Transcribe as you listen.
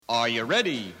Are you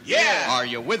ready? Yeah! Are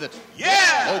you with it?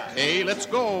 Yeah! Okay, let's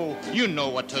go. You know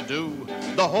what to do.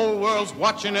 The whole world's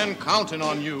watching and counting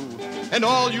on you. And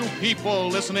all you people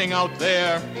listening out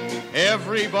there,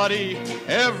 everybody,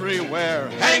 everywhere,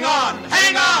 hang on,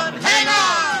 hang on, hang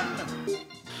on!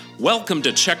 Welcome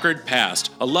to Checkered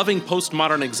Past, a loving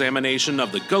postmodern examination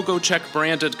of the Go-Go Check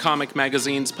branded comic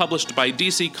magazines published by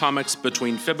DC Comics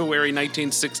between February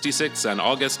 1966 and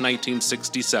August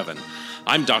 1967.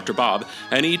 I'm Dr. Bob,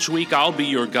 and each week I'll be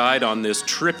your guide on this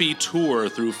trippy tour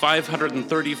through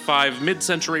 535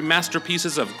 mid-century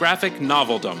masterpieces of graphic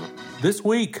noveldom. This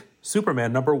week,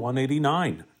 Superman number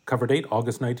 189. Cover date,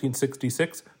 August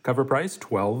 1966. Cover price,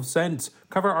 12 cents.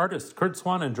 Cover artists, Kurt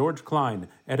Swan and George Klein.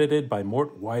 Edited by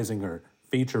Mort Weisinger.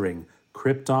 Featuring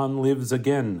Krypton Lives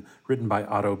Again. Written by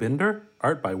Otto Binder.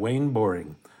 Art by Wayne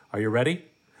Boring. Are you ready?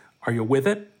 Are you with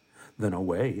it? Then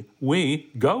away we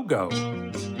go.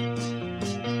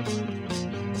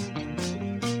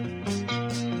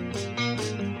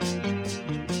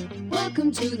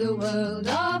 Welcome to the world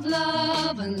of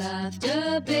love and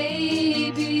laughter,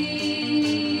 baby.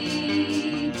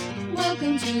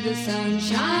 Welcome to the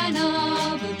sunshine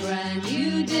of a brand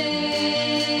new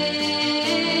day.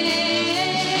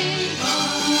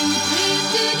 You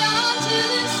drifted onto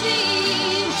the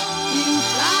sea. You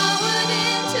flowered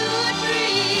into a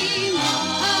dream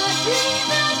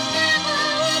that never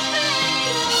would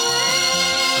fade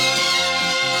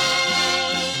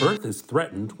away. Earth is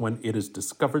threatened when it is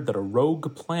discovered that a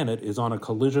rogue planet is on a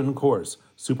collision course.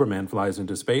 Superman flies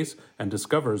into space and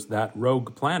discovers that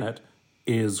rogue planet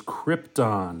is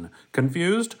Krypton.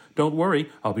 Confused? Don't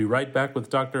worry, I'll be right back with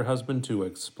Dr. Husband to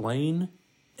explain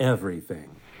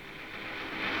everything.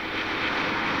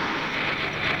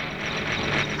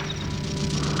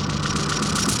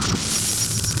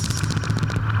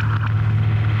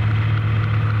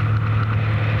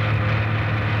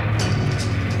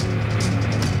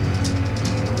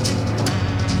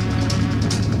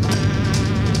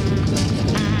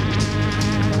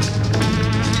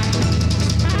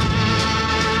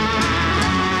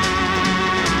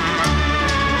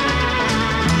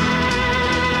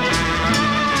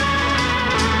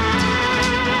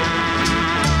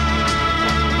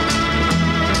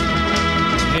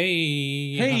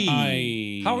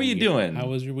 How are you doing? How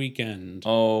was your weekend?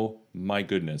 Oh my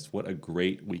goodness, what a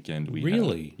great weekend we had.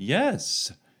 Really?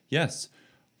 Yes.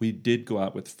 We did go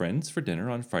out with friends for dinner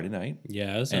on Friday night.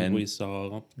 Yes, and we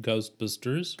saw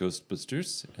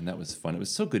Ghostbusters, and that was fun. It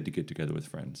was so good to get together with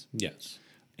friends. Yes.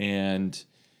 And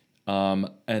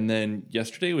then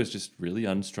yesterday was just really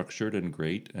unstructured and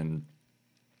great, and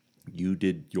you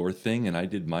did your thing and I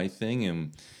did my thing,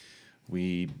 and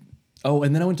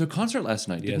and then I went to a concert last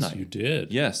night, didn't I? Yes, you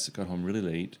did. Yes, got home really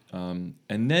late. And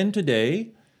then today,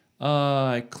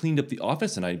 I cleaned up the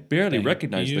office, and I barely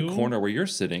recognized the corner where you're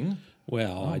sitting.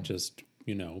 Well, I just,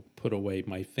 put away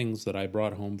my things that I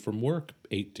brought home from work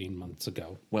 18 months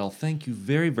ago. Well, thank you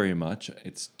very, very much.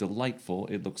 It's delightful.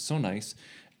 It looks so nice.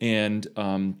 And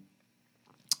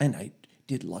I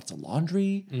did lots of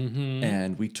laundry,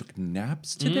 and we took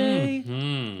naps today.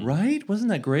 Right? Wasn't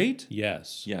that great?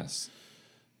 Yes. Yes.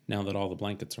 Now that all the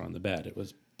blankets are on the bed, it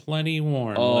was plenty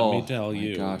warm, let me tell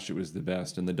you. Oh, my gosh, it was the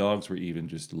best. And the dogs were even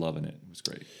just loving it. It was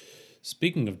great.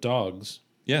 Speaking of dogs.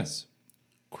 Yes.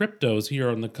 Krypto's here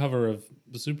on the cover of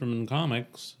the Superman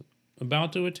comics,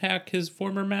 about to attack his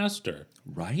former master.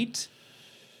 Right?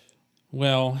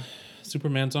 Well,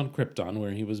 Superman's on Krypton,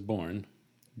 where he was born,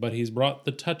 but he's brought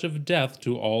the touch of death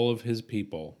to all of his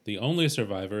people. The only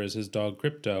survivor is his dog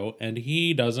Krypto, and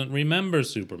he doesn't remember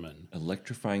Superman.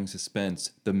 Electrifying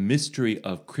suspense. The mystery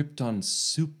of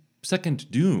Krypton's second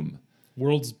doom.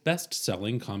 World's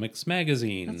best-selling comics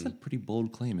magazine. That's a pretty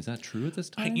bold claim. Is that true at this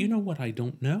time? You know what? I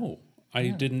don't know. I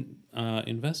didn't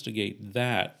investigate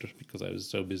that because I was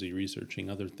so busy researching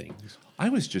other things. I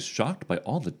was just shocked by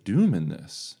all the doom in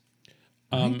this.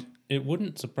 Right? It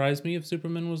wouldn't surprise me if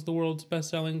Superman was the world's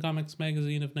best-selling comics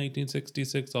magazine of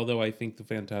 1966, although I think the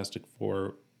Fantastic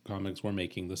Four comics were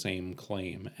making the same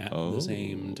claim at the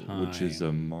same time. Which is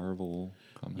a Marvel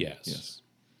comic. Yes.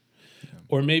 Yeah.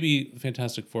 Or maybe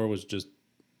Fantastic Four was just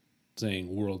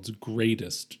saying world's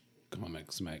greatest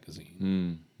comics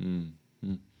magazine. I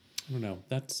don't know.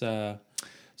 That's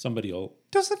somebody will.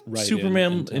 Doesn't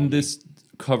Superman in this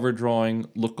cover drawing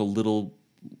look a little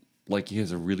like he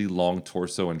has a really long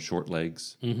torso and short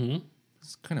legs? Mm-hmm.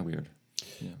 It's kind of weird.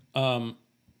 Yeah.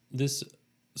 This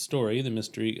story, The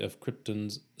Mystery of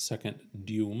Krypton's Second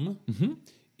Doom,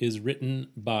 is written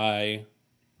by,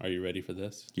 are you ready for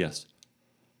this? Yes.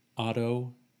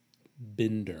 Otto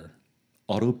Binder.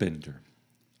 Otto Binder.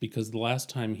 because the last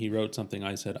time he wrote something,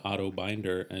 I said Otto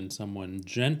Binder, and someone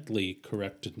gently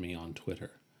corrected me on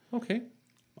Twitter. Okay.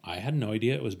 I had no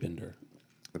idea it was Binder.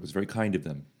 That was very kind of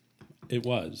them. It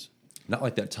was. Not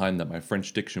like that time that my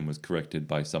French diction was corrected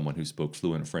by someone who spoke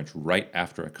fluent French right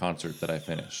after a concert that I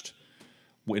finished,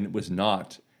 when it was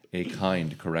not a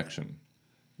kind correction.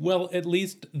 Well, at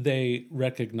least they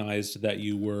recognized that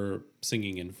you were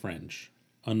singing in French,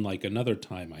 unlike another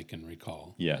time I can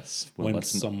recall. Yes. When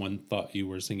someone thought you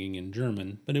were singing in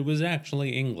German, but it was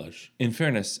actually English. In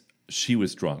fairness, she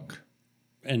was drunk.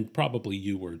 And probably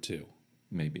you were too.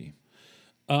 Maybe.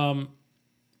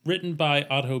 Written by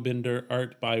Otto Binder,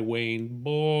 art by Wayne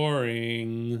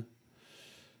Boring.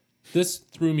 This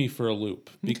threw me for a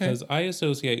loop because I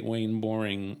associate Wayne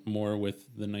Boring more with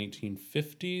the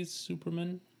 1950s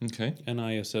Superman, Okay. and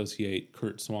I associate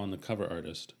Kurt Swan, the cover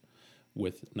artist,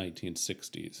 with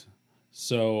 1960s.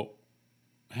 So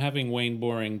having Wayne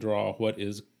Boring draw what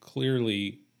is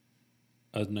clearly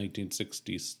a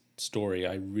 1960s story,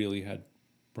 I really had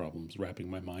problems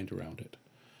wrapping my mind around it.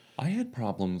 I had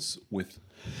problems with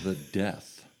the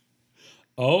death.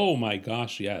 Oh my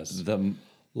gosh, yes. The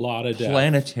Lot of death.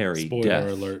 planetary Spoiler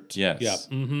death. alert. Yes. Yeah.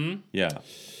 Mm-hmm. Yeah.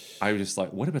 I was just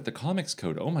like, what about the comics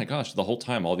code? Oh my gosh. The whole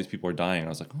time all these people are dying. I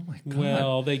was like, oh my God.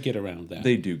 Well, they get around that.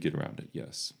 They do get around it,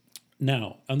 yes.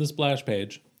 Now, on the splash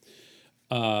page,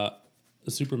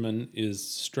 Superman is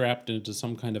strapped into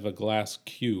some kind of a glass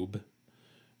cube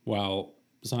while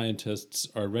scientists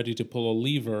are ready to pull a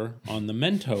lever on the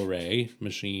Mento Ray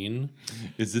machine.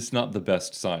 Is this not the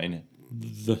best sign?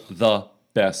 The The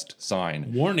best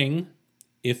sign. warning,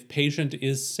 if patient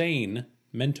is sane,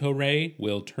 Mento Ray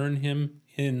will turn him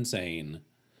insane.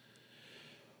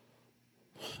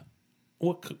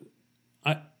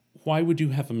 Why would you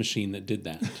have a machine that did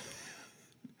that?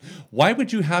 Why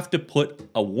would you have to put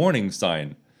a warning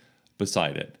sign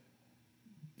beside it?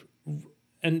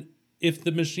 And if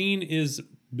the machine is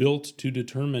built to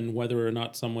determine whether or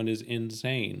not someone is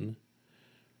insane,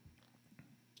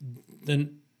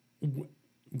 then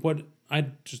what?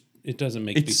 It doesn't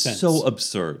make any It's sense. so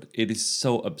absurd. It is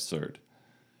so absurd.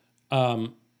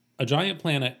 A giant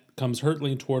planet comes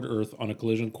hurtling toward Earth on a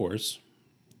collision course.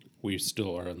 We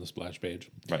still are on the splash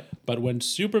page. Right. But when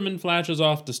Superman flashes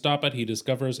off to stop it, he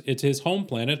discovers it's his home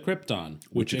planet, Krypton,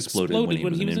 which exploded when he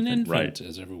was an infant, right.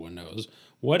 as everyone knows.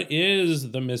 What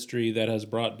is the mystery that has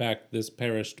brought back this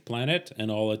perished planet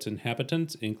and all its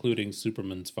inhabitants, including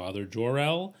Superman's father,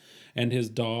 Jor-El, and his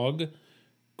dog,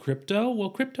 Krypto?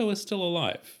 Well, Krypto is still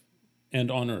alive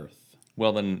and on Earth.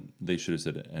 Well, then they should have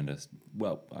said,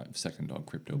 second dog,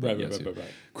 Crypto. But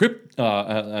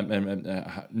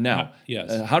Right. Now,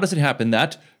 yes. How does it happen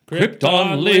that Krypton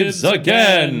Krypton lives lives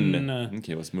again? again.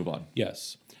 Okay, let's move on.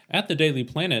 Yes. At the Daily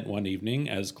Planet one evening,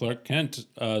 as Clark Kent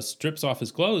strips off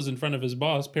his clothes in front of his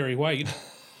boss, Perry White.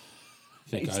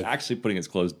 He's actually putting his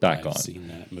clothes back on. I've seen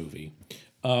that movie.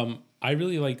 I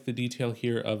really like the detail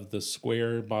here of the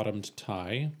square-bottomed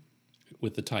tie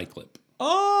with the tie clip.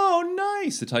 Oh,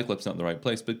 nice. The tie clip's not in the right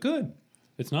place, but good.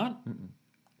 It's not?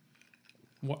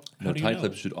 What? How No, do you tie know?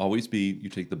 clip should always be, you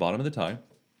take the bottom of the tie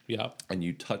Yeah. and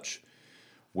you touch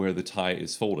where the tie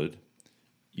is folded.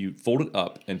 You fold it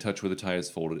up and touch where the tie is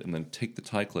folded, and then take the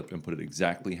tie clip and put it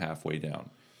exactly halfway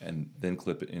down, and then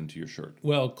clip it into your shirt.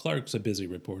 Well, Clark's a busy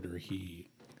reporter. He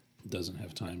doesn't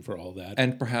have time for all that.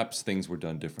 And perhaps things were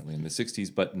done differently in the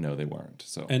 60s, but no, they weren't.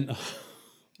 So And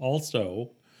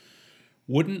also,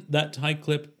 wouldn't that tie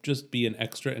clip just be an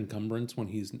extra encumbrance when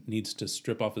he needs to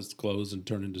strip off his clothes and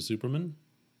turn into Superman?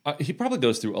 he probably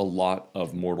goes through a lot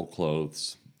of mortal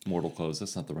clothes,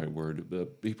 that's not the right word.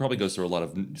 He probably goes through a lot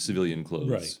of civilian clothes.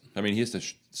 Right. I mean, he has to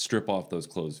strip off those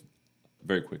clothes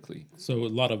very quickly. So a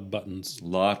lot of buttons.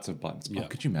 Lots of buttons. Yeah. Oh,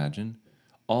 could you imagine?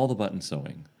 All the button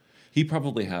sewing. He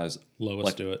probably has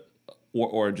Lois do it.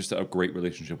 or just a great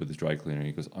relationship with his dry cleaner.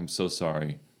 He goes, I'm so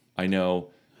sorry. I know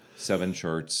 7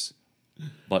 shirts,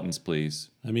 buttons,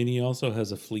 please. I mean, he also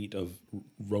has a fleet of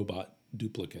robot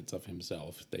duplicates of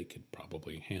himself. They could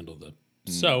probably handle the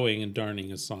sewing and darning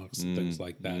his socks and things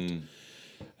like that.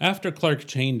 After Clark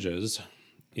changes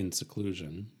in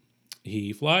seclusion,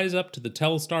 he flies up to the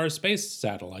Telstar space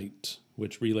satellite,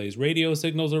 which relays radio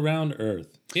signals around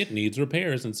Earth. It needs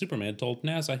repairs, and Superman told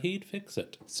NASA he'd fix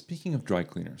it. Speaking of dry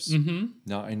cleaners,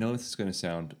 now I know this is going to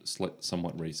sound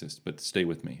somewhat racist, but stay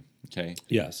with me, okay?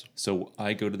 Yes. So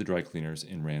I go to the dry cleaners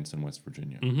in Ranson, West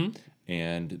Virginia,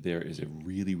 and there is a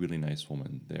really, really nice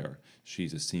woman there.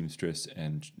 She's a seamstress,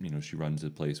 and she runs the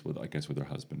place with her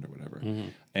husband or whatever.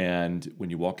 And when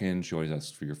you walk in, she always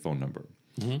asks for your phone number,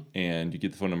 and you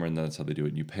get the phone number, and that's how they do it.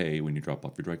 And you pay when you drop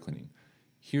off your dry cleaning.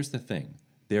 Here's the thing: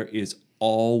 there is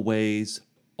always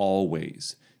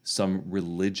some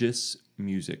religious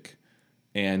music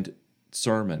and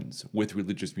sermons with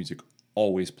religious music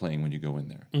always playing when you go in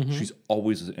there. She's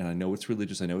always, and I know it's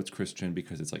religious, I know it's Christian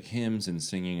because it's like hymns and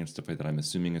singing and stuff like that. I'm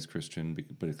assuming it's Christian,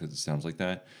 but because it sounds like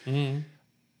that.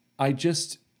 I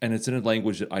just, and it's in a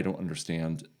language that I don't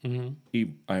understand.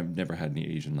 I've never had any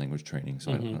Asian language training,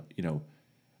 so I don't know, you know.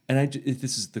 And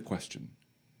this is the question.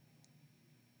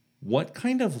 What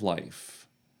kind of life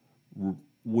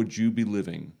would you be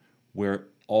living where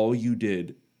all you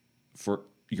did for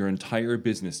your entire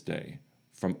business day,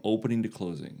 from opening to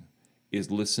closing, is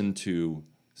listen to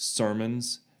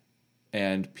sermons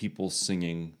and people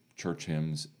singing church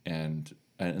hymns and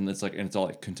it's all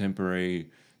like contemporary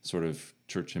sort of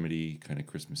church hymn-y kind of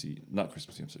Christmassy, not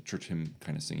Christmassy, I'm sorry, church hymn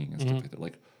kind of singing and stuff like that.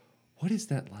 Like, what is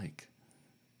that like?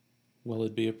 Well,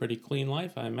 it'd be a pretty clean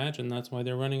life, I imagine. That's why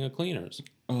they're running a cleaners.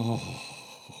 Oh.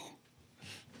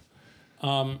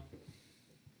 I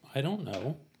don't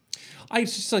know.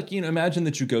 It's just like, you know, imagine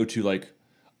that you go to like,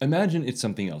 imagine it's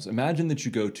something else. Imagine that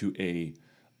you go to a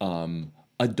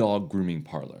dog grooming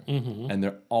parlor and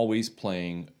they're always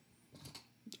playing.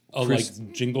 Oh,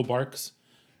 like Jingle Barks?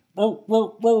 No.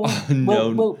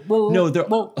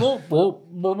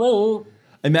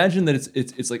 Imagine that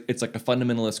it's like a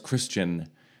fundamentalist Christian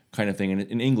kind of thing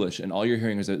in English, and all you're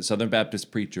hearing is a Southern Baptist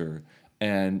preacher,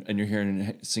 and you're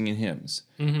hearing singing hymns.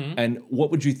 And what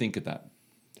would you think of that?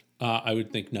 I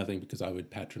would think nothing because I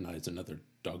would patronize another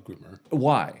dog groomer.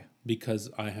 Why? Because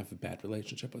I have a bad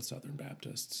relationship with Southern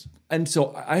Baptists. And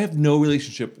so I have no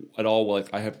relationship at all.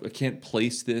 Like I can't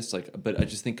place this. Like, but I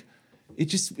just think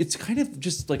it's kind of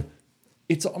just like,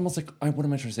 it's almost like, what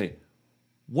am I trying to say?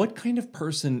 What kind of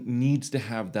person needs to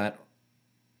have that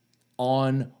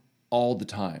on all the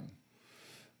time?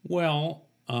 Well,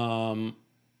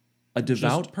 a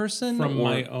devout person from or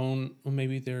my own. Well,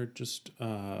 maybe they're just.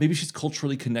 Maybe she's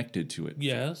culturally connected to it.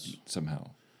 Yes.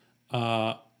 Somehow.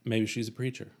 Maybe she's a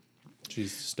preacher.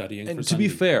 She's studying. And for to Sunday.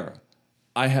 be fair,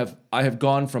 I have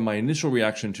gone from my initial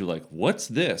reaction to like, what's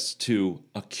this, to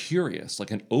a curious,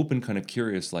 like an open kind of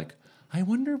curious, like, I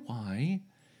wonder why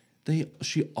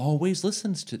she always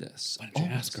listens to this. Why don't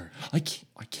you ask her? I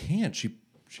can't. She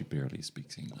barely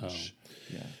speaks English.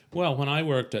 Yeah. Well, when I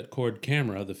worked at Cord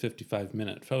Camera, the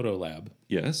 55-minute photo lab,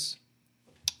 Yes.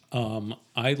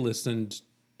 I listened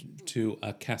to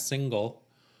a single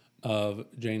of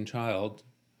Jane Child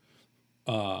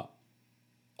all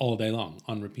day long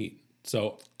on repeat.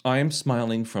 So I am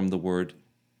smiling from the word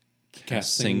single.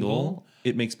 single.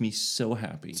 It makes me so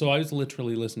happy. So I was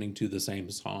literally listening to the same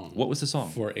song. What was the song?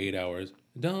 For 8 hours.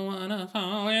 Don't wanna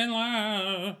fall in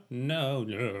love.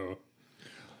 No.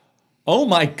 Oh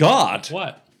my God.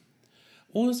 What?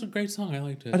 Oh, it's a great song. I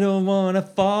liked I it. don't wanna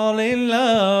fall in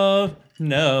love.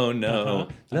 No.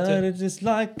 That's Love it. is just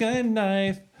like a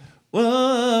knife.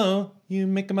 Whoa, you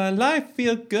make my life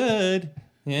feel good.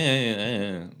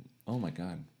 Yeah. Oh my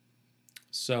God.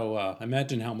 So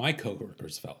imagine how my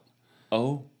coworkers felt.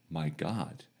 Oh my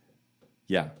God.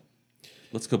 Yeah.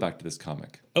 Let's go back to this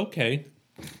comic. Okay.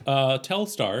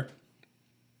 Telstar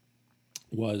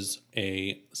was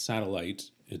a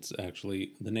satellite. It's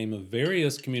actually the name of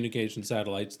various communication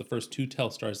satellites. The first two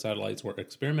Telstar satellites were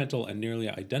experimental and nearly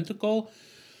identical.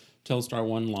 Telstar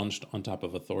 1 launched on top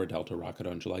of a Thor Delta rocket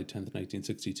on July 10th,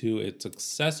 1962. It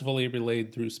successfully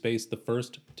relayed through space the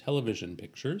first television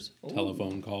pictures,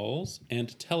 telephone calls,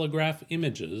 and telegraph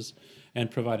images,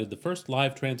 and provided the first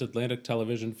live transatlantic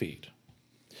television feed.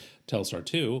 Telstar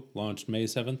 2 launched May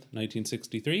 7th,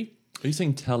 1963. Are you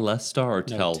saying Telestar or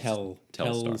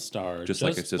Telstar. Just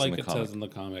like it says in the comic. says in the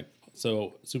comic.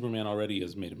 So Superman already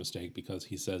has made a mistake because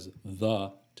he says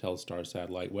the Telstar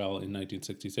satellite. Well, in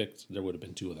 1966, there would have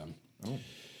been two of them. Oh.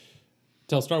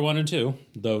 Telstar 1 and 2,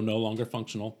 though no longer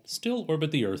functional, still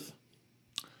orbit the Earth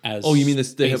as Oh, you mean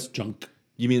this? They space have junk.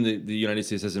 You mean the United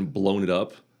States hasn't blown it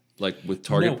up like with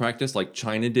target No. practice like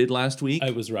China did last week?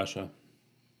 It was Russia.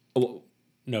 Oh,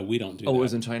 No, we don't do it that.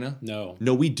 was in China? No.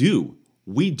 No, we do.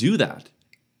 We do that.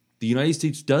 The United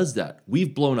States does that.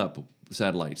 We've blown up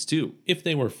satellites too. If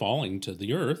they were falling to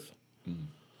the Earth,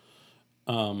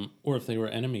 or if they were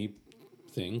enemy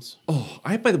things. Oh,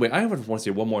 by the way, I want to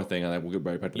say one more thing, and then we'll get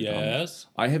right back to the comment. Yes.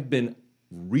 I have been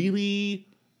really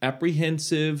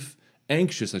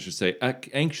anxious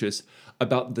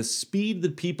about the speed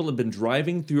that people have been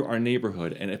driving through our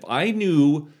neighborhood. And if I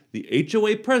knew the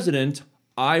HOA president,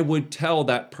 I would tell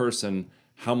that person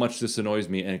how much this annoys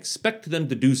me and expect them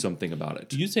to do something about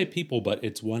it. You say people, but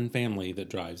it's one family that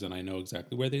drives, and I know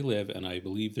exactly where they live, and I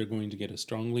believe they're going to get a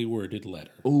strongly worded letter.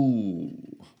 Ooh.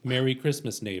 Merry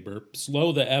Christmas, neighbor.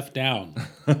 Slow the F down.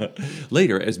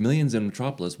 Later, as millions in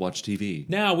Metropolis watch TV.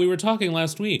 Now, we were talking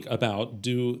last week about,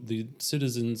 do the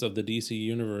citizens of the DC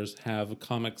universe have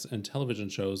comics and television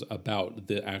shows about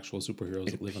the actual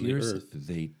superheroes that live on the Appears Earth?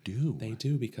 They do. They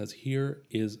do, because here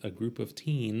is a group of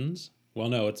teens. Well,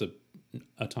 no, it's a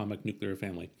atomic nuclear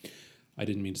family. I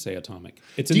didn't mean to say atomic.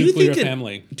 It's a nuclear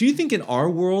family. Do you think in our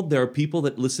world there are people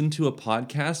that listen to a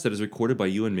podcast that is recorded by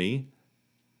you and me?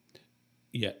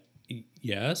 Yeah.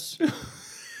 Yes.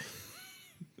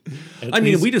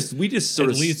 We just sort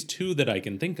at of least two that I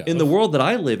can think of. in the world that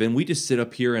I live in, we just sit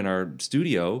up here in our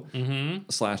studio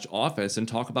 / office and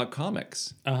talk about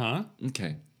comics. Uh-huh.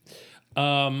 Okay.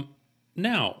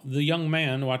 Now, the young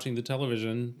man watching the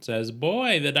television says,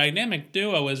 boy, the dynamic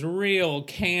duo is real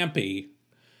campy.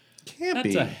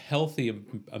 That's a healthy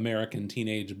American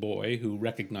teenage boy who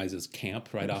recognizes camp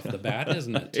right off the bat,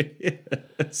 isn't it?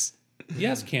 Yes.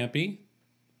 Yes, campy.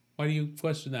 Why do you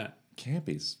question that?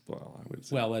 Campy's, well, I would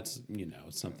say. Well, that's,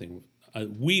 something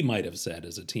we might have said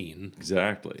as a teen.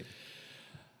 Exactly.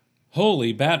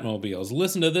 Holy Batmobiles,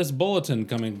 listen to this bulletin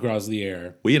coming across the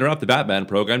air. We interrupt the Batman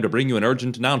program to bring you an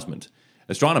urgent announcement.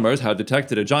 Astronomers have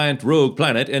detected a giant rogue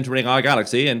planet entering our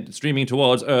galaxy and streaming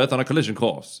towards Earth on a collision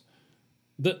course.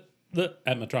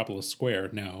 At Metropolis Square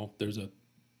now, there's a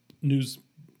news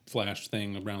flash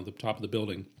thing around the top of the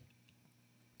building.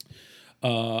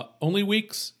 Only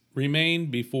weeks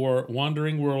remain before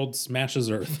Wandering World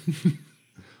smashes Earth.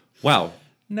 Wow.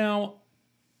 Now,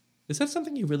 is that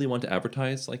something you really want to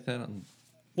advertise like that?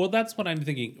 Well, that's what I'm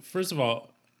thinking. First of all,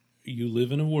 you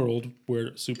live in a world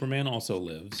where Superman also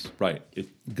lives. Right.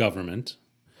 Government.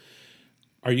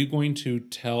 Are you going to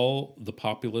tell the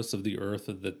populace of the Earth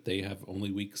that they have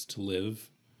only weeks to live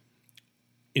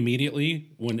immediately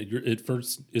when it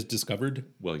first is discovered?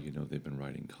 Well, they've been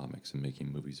writing comics and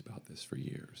making movies about this for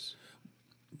years.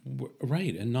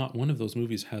 Right, and not one of those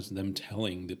movies has them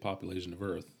telling the population of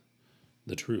Earth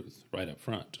the truth right up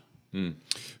front.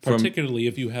 Particularly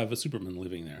if you have a Superman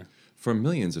living there. From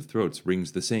millions of throats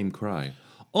rings the same cry.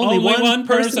 Only one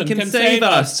person can save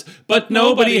us, but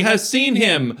nobody has seen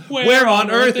him. Where on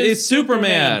earth is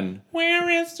Superman? Where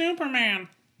is Superman?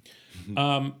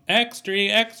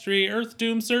 Extra, Earth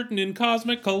doom certain in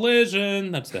cosmic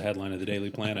collision. That's the headline of the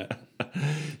Daily Planet.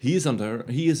 He isn't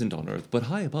on Earth, but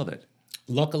high above it.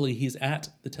 Luckily, he's at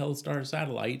the Telstar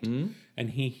satellite, and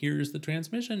he hears the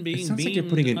transmission being beamed. It sounds like you're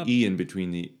putting an E in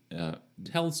between the...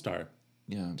 Telstar.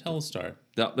 Yeah. Telstar.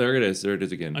 There it is. There it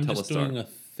is again. I'm Telstar. just doing a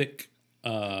thick...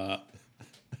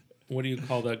 what do you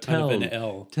call that? Kind of an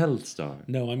L. Telstar.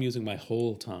 No, I'm using my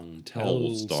whole tongue.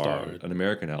 Telstar. An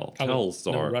American L.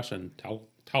 Telstar. No, Russian.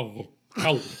 Telstar.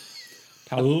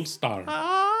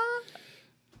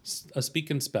 A speak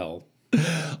and spell.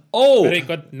 Oh! Very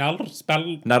good. Now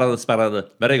spell.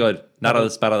 Very good.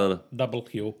 Double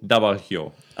Q. Double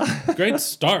Q. Great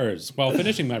stars. While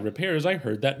finishing my repairs, I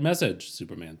heard that message,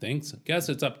 Superman thinks. Guess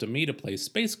it's up to me to play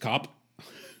Space Cop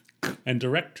and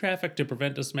direct traffic to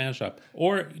prevent a smash-up.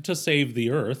 Or to save the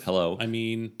Earth. Hello. I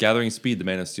mean... Gathering speed, the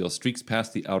Man of Steel streaks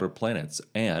past the outer planets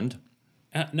and...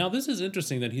 now, this is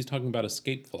interesting that he's talking about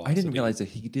escape velocity. I didn't realize that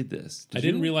he did this. I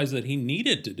didn't realize that he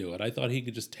needed to do it. I thought he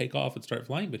could just take off and start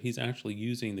flying, but he's actually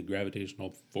using the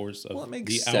gravitational force of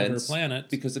the outer planet.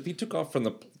 Because if he took off from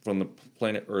the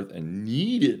planet Earth and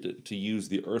needed to use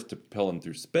the Earth to propel him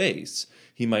through space,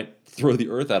 he might throw the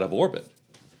Earth out of orbit.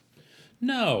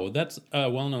 No, that's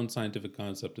a well-known scientific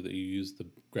concept that you use the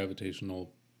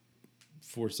gravitational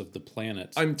force of the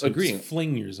planet. I'm to agreeing.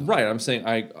 Fling yourself. Right, I'm saying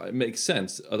it makes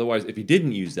sense. Otherwise, if he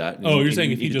didn't use that, you're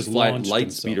saying if he just fly launched light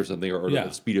himself. speed or something, or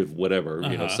the speed of whatever,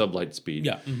 sublight speed.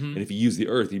 Yeah. And if he used the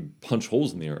Earth, he'd punch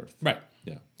holes in the Earth. Right.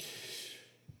 Yeah.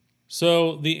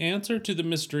 So the answer to the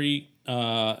mystery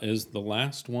is the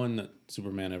last one that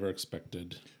Superman ever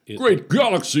expected. Great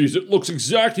galaxies! It looks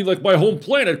exactly like my home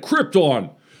planet,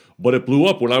 Krypton. But it blew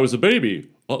up when I was a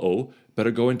baby. Uh-oh. Better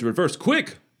go into reverse.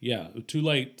 Quick! Yeah, too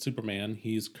late, Superman.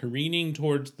 He's careening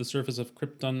towards the surface of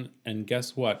Krypton, and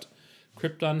guess what?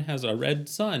 Krypton has a red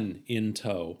sun in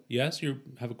tow. Yes, you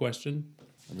have a question?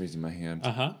 I'm raising my hand.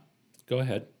 Uh-huh. Go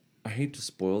ahead. I hate to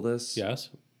spoil this. Yes.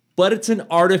 But it's an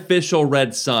artificial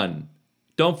red sun.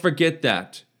 Don't forget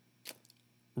that.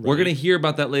 Right. We're going to hear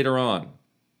about that later on.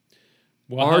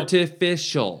 Well,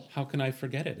 artificial. How can I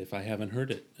forget it if I haven't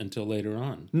heard it until later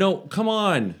on? No, come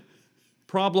on.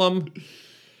 Problem.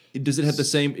 Does it have the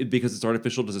same, because it's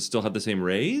artificial, does it still have the same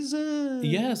rays?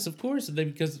 Yes, of course.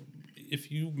 Because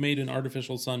if you made an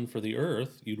artificial sun for the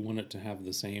Earth, you'd want it to have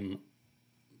the same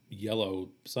yellow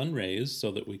sun rays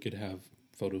so that we could have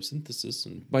photosynthesis.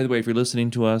 And By the way, if you're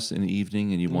listening to us in the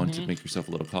evening and you want to make yourself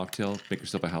a little cocktail, make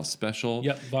yourself a house special.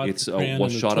 Yep, vodka, it's cran, one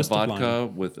and a shot of twist of vodka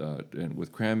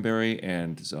with cranberry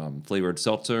and flavored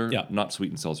seltzer. Yep. Not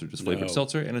sweetened seltzer, just flavored No.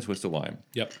 seltzer and a twist of lime.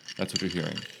 Yep. That's what you're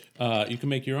hearing. You can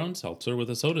make your own seltzer with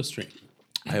a soda stream.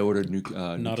 I ordered new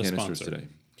Not a canisters sponsor. today.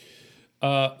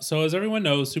 So as everyone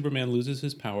knows, Superman loses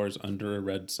his powers under a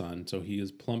red sun, so he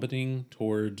is plummeting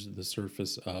towards the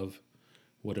surface of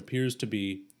what appears to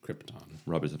be Krypton.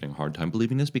 Rob is having a hard time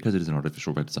believing this because it is an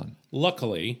artificial red sun.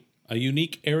 Luckily, a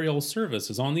unique aerial service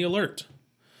is on the alert.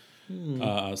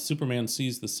 Superman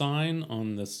sees the sign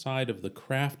on the side of the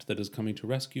craft that is coming to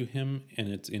rescue him, and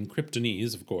it's in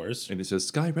Kryptonese, of course. And it says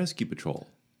Sky Rescue Patrol.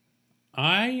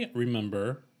 I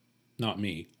remember, not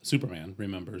me, Superman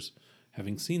remembers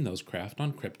having seen those craft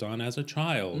on Krypton as a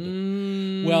child.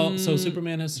 Well, so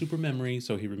Superman has super memory,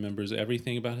 so he remembers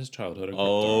everything about his childhood on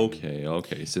Krypton.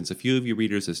 Okay. Since a few of your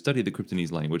readers have studied the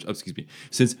Kryptonese language,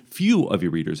 since few of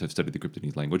your readers have studied the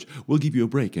Kryptonese language, we'll give you a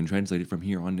break and translate it from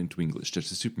here on into English, just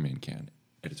as Superman can.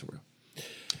 Editorial.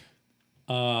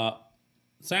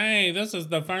 Say, this is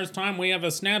the first time we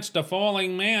ever snatched a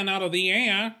falling man out of the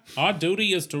air. Our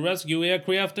duty is to rescue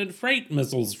aircraft and freight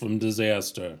missiles from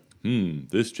disaster.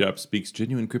 This chap speaks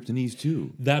genuine Kryptonese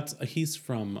too. He's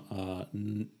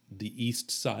from the east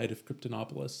side of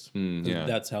Kryptonopolis. Yeah.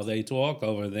 That's how they talk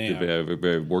over there. Very,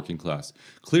 very working class.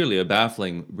 Clearly, a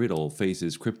baffling riddle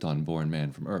faces Krypton-born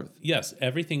man from Earth. Yes,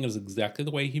 everything is exactly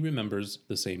the way he remembers.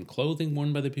 The same clothing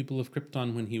worn by the people of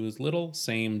Krypton when he was little.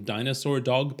 Same dinosaur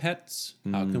dog pets.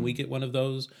 How can we get one of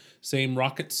those? Same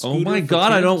rocket scooter. Oh my for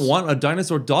God! I don't kids. want a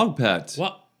dinosaur dog pet.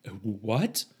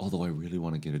 What? Although I really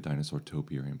want to get a dinosaur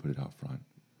topiary and put it out front.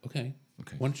 Okay.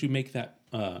 Okay. Why don't you make that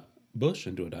bush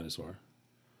into a dinosaur?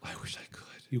 I wish I could.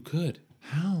 You could.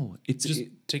 How? Just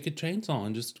take a chainsaw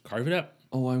and just carve it up.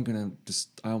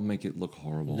 I'll make it look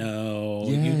horrible. No,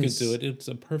 you could Yes. do it. It's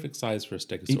a perfect size for a It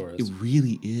stegosaurus.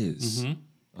 really is.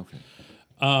 Okay.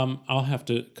 I'll have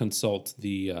to consult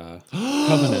the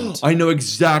Covenant. I know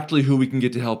exactly who we can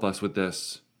get to help us with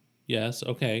this. Yes,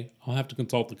 okay. I'll have to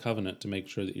consult the Covenant to make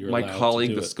sure that you're My allowed colleague,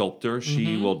 to do the it. sculptor,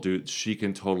 she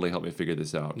can totally help me figure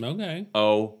this out. Okay.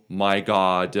 Oh my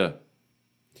God.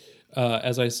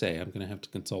 As I say, I'm going to have to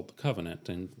consult the Covenant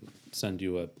and send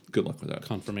you a Good luck with that.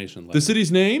 confirmation letter. The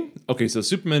city's name? Okay, so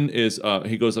Superman is,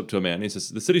 he goes up to a man and he says,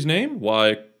 the city's name?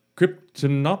 Why,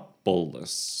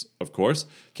 Kryptonopolis, of course,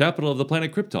 capital of the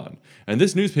planet Krypton. And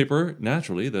this newspaper,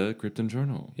 naturally, the Krypton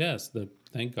Journal. Yes,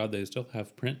 thank God they still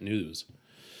have print news.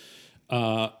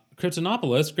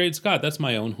 Kryptonopolis, great Scott, that's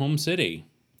my own home city.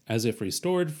 As if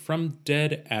restored from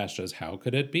dead ashes, how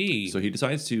could it be? So he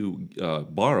decides to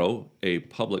borrow a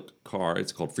public car.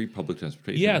 It's called free public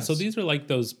transportation. Yeah, so these are like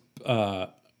those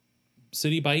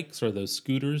city bikes or those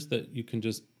scooters that you can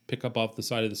just pick up off the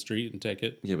side of the street and take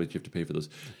it. Yeah, but you have to pay for those.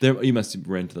 You must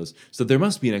rent those. So there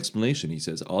must be an explanation. He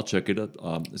says, "I'll check it up.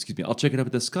 I'll check it up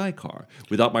with the Sky Car.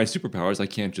 Without my superpowers, I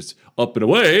can't just up and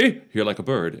away here like a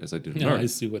bird, as I did on Yeah, I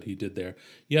Earth." see what he did there.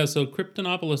 Yeah, so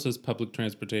Kryptonopolis's public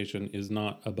transportation is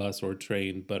not a bus or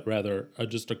train, but rather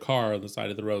just a car on the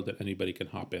side of the road that anybody can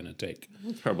hop in and take.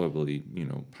 It's probably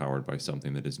powered by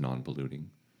something that is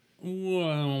non-polluting.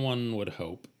 Well, one would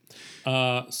hope.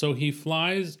 So he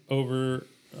flies over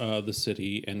the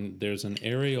city, and there's an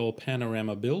aerial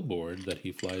panorama billboard that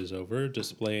he flies over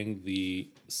displaying the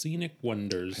scenic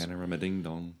wonders Panorama ding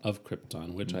dong. of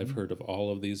Krypton, which I've heard of all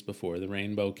of these before. The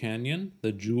Rainbow Canyon,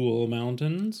 the Jewel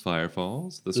Mountains, Fire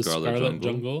Falls, the the Scarlet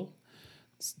Jungle.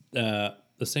 the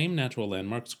same natural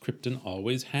landmarks Krypton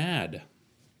always had.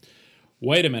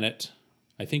 Wait a minute.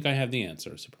 I think I have the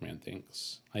answer, Superman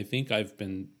thinks. I think I've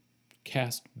been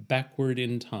cast backward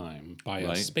in time by a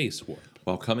Right. space warp.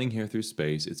 While coming here through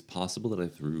space, it's possible that I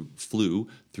flew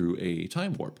through a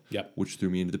time warp, Yep. which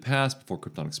threw me into the past before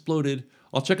Krypton exploded.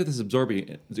 I'll check out this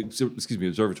observatory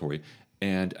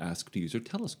and ask to use your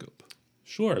telescope.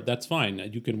 Sure, that's fine.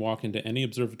 You can walk into any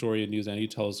observatory and use any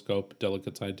telescope,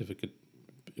 delicate scientific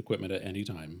equipment at any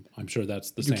time. I'm sure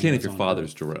that's the You same. can if as your on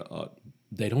father's Earth.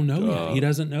 They don't know yet. He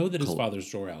doesn't know that his father's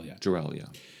Jor-El yet. Jor-El, yeah.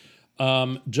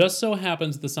 Just so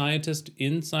happens the scientist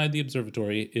inside the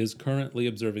observatory is currently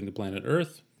observing the planet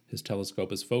Earth. His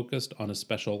telescope is focused on a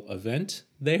special event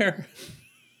there.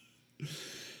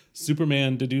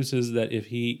 Superman deduces that if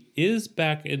he is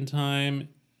back in time,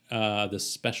 the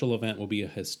special event will be a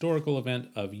historical event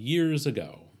of years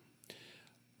ago.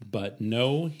 But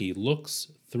no, he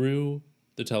looks through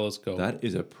the telescope. That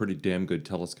is a pretty damn good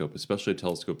telescope, especially a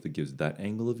telescope that gives that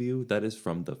angle of view. That is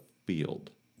from the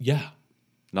field. Yeah.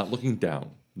 Not looking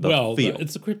down. The feel.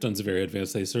 It's the Krypton's very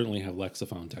advanced. They certainly have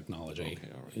Lexophone technology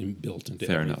built into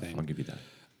Fair everything. enough. I'll give you that.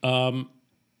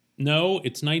 No,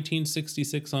 it's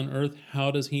 1966 on Earth. How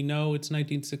does he know it's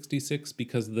 1966?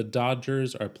 Because the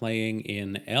Dodgers are playing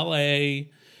in LA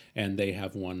and they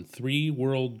have won 3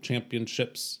 world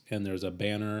championships. And there's a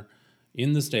banner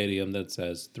in the stadium that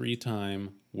says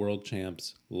 3-time world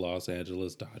champs Los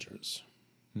Angeles Dodgers.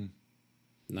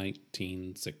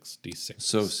 1966.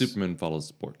 So Superman follows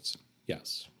sports.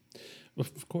 Yes.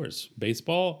 Of course.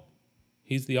 Baseball,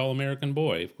 he's the all-American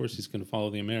boy. Of course, he's going to follow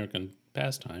the American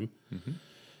pastime.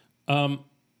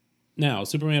 Now,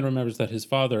 Superman remembers that his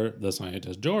father, the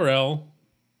scientist Jor-El,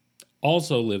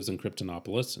 also lives in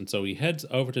Kryptonopolis, and so he heads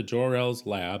over to Jor-El's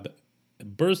lab,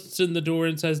 bursts in the door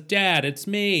and says, "Dad, it's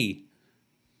me.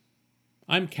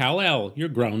 I'm Kal-El, your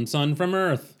grown son from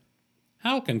Earth.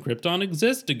 How can Krypton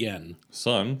exist again?"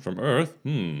 Son from Earth?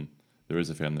 There is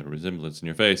a family resemblance in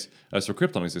your face. As for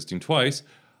Krypton existing twice,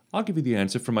 I'll give you the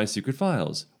answer from my secret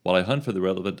files. While I hunt for the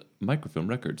relevant microfilm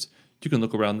records, you can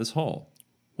look around this hall.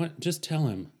 What? Just tell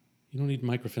him. You don't need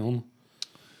microfilm.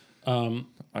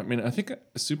 I mean, I think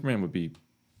Superman would be,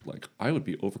 I would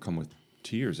be overcome with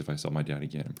tears if I saw my dad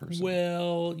again in person.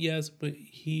 Well, yes, but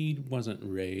he wasn't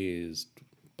raised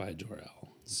by Jor-El.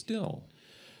 Still.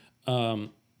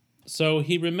 So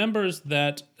he remembers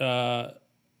that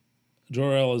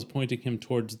Jor-El is pointing him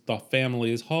towards the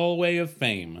family's hallway of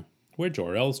fame, where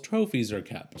Jor-El's trophies are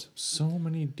kept. So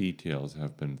many details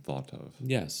have been thought of.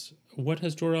 Yes. What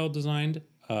has Jor-El designed?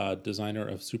 Designer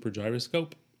of Super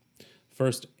Gyroscope.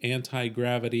 First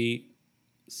anti-gravity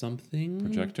something?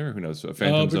 Projector? Who knows?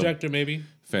 Phantom projector maybe.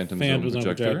 Phantom Zone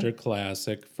projector.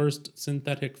 Classic. First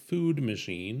synthetic food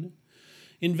machine.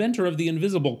 Inventor of the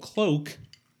invisible cloak.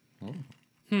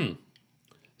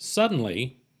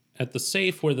 Suddenly, at the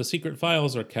safe where the secret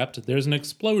files are kept, there's an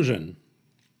explosion.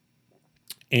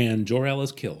 And Jor-El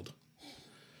is killed.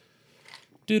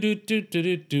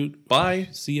 Doot. Bye.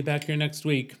 See you back here next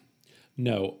week.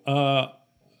 No.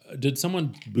 Did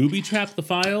someone booby-trap the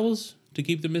files to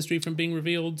keep the mystery from being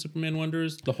revealed? Superman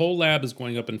wonders. The whole lab is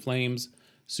going up in flames.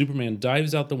 Superman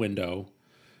dives out the window,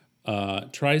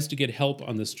 tries to get help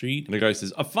on the street. And the guy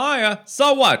says, "A fire?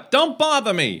 So what? Don't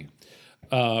bother me."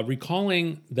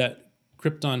 Recalling that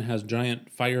Krypton has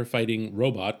giant firefighting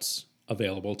robots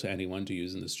available to anyone to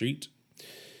use in the street.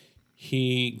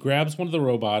 He grabs one of the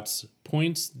robots,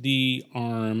 points the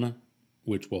arm,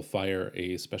 which will fire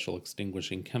a special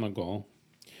extinguishing chemical,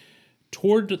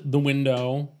 toward the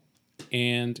window,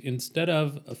 and instead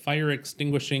of a fire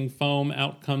extinguishing foam,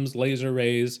 out comes laser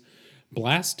rays,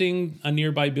 blasting a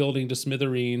nearby building to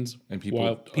smithereens, And people,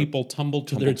 while people tumble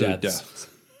to their deaths.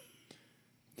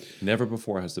 Never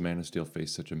before has the Man of Steel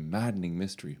faced such a maddening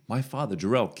mystery. My father,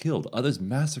 Jor-El, killed, others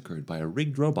massacred by a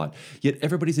rigged robot, yet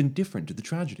everybody's indifferent to the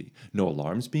tragedy. No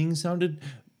alarms being sounded.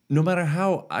 No matter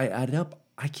how I add it up,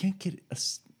 I can't get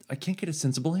a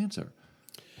sensible answer.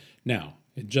 Now,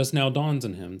 it just now dawns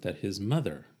on him that his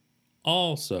mother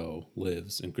also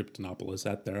lives in Kryptonopolis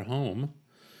at their home.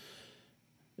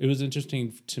 It was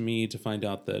interesting to me to find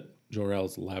out that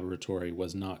Jor-El's laboratory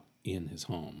was not in his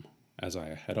home, as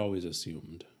I had always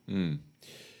assumed.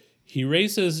 He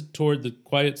races toward the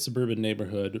quiet suburban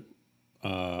neighborhood,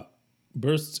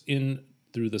 bursts in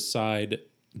through the side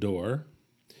door,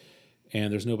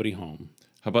 and there's nobody home.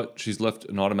 How about she's left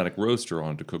an automatic roaster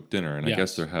on to cook dinner, and I Yes.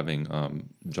 guess they're having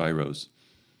gyros.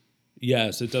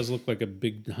 Yes, it does look like a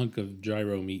big hunk of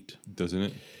gyro meat. Doesn't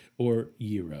it? Or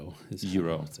gyro. Is how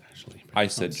Gyro. it's actually I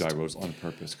said pronounced. gyros on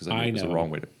purpose because I knew I it was the know.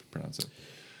 wrong way to pronounce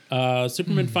it.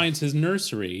 Superman finds his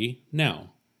nursery.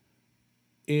 Now,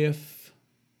 if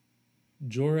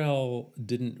Jor-El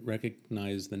didn't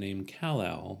recognize the name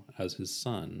Kal-El as his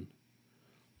son,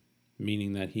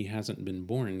 meaning that he hasn't been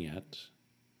born yet,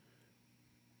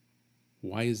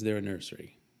 why is there a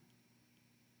nursery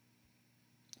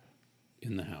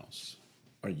in the house?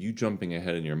 Are you jumping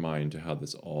ahead in your mind to how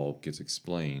this all gets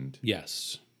explained?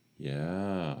 Yes.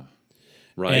 Yeah.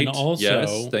 Right? And also,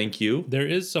 yes, thank you. There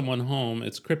is someone home.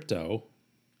 It's Krypto.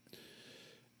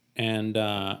 And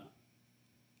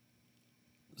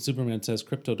Superman says,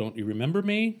 "Krypto, don't you remember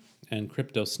me?" And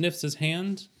Krypto sniffs his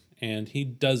hand, and he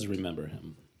does remember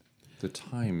him. The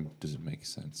time doesn't make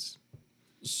sense.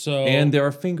 So And there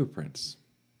are fingerprints.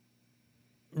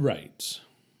 right.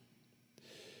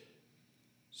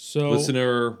 So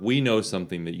Listener, we know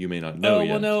something that you may not know yet.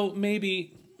 well, no,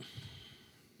 maybe.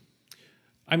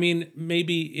 I mean,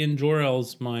 maybe in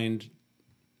Jor-El's mind,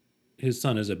 his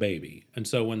son is a baby, and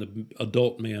so when the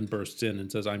adult man bursts in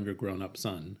and says, "I'm your grown-up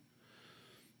son,"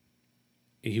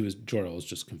 Jor-El is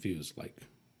just confused, like,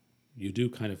 you do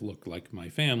kind of look like my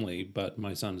family, but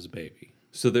my son is a baby.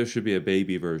 So there should be a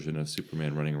baby version of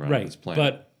Superman running around on this planet.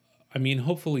 But, I mean,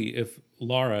 hopefully if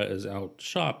Lara is out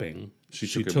shopping, she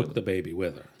took him took with the her. baby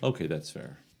with her. Okay, that's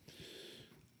fair.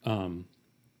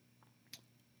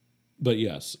 But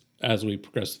yes, as we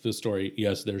progress through the story,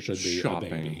 yes, there should be a Shopping.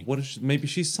 baby. What is maybe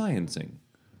she's sciencing.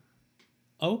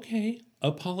 Okay,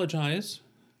 apologize.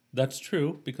 That's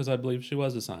true, because I believe she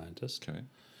was a scientist. Okay.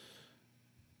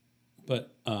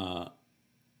 But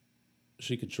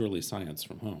she could surely science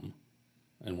from home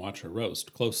and watch her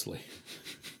roast closely.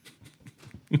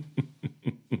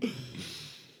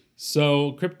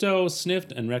 So Krypto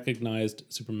sniffed and recognized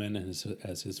Superman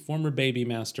as his former baby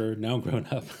master, now grown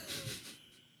up.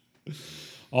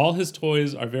 All his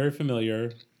toys are very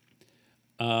familiar.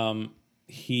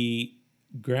 He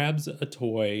grabs a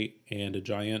toy and a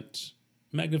giant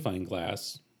magnifying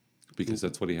glass. Because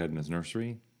that's what he had in his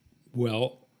nursery.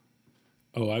 Well,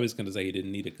 I was going to say he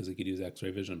didn't need it because he could use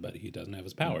X-ray vision, but he doesn't have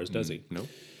his powers, does he? Nope.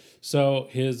 So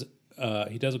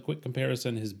he does a quick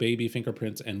comparison. His baby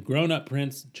fingerprints and grown-up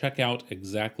prints check out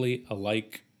exactly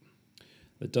alike.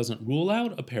 That doesn't rule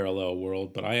out a parallel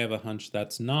world, but I have a hunch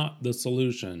that's not the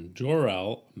solution.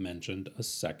 Jor-El mentioned a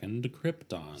second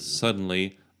Krypton.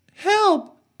 Suddenly,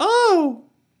 help! Oh!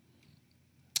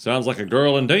 Sounds like a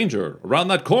girl in danger. Around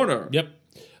that corner. Yep.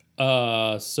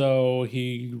 So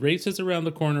he races around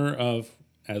the corner of,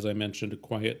 as I mentioned, a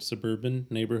quiet suburban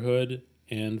neighborhood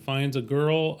and finds a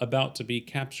girl about to be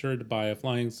captured by a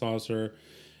flying saucer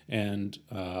and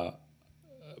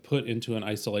put into an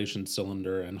isolation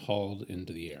cylinder and hauled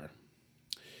into the air.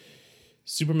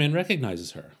 Superman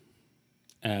recognizes her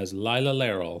as Lila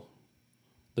Laryl,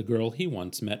 the girl he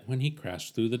once met when he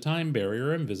crashed through the time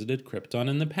barrier and visited Krypton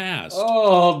in the past.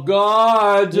 Oh,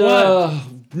 God.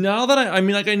 What? Now that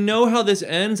I know how this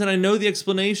ends and I know the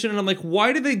explanation, and I'm like,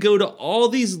 why did they go to all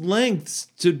these lengths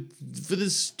for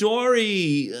this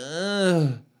story?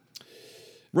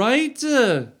 Right?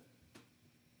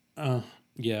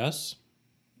 Yes.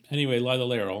 Anyway, Lila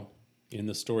Laryl, in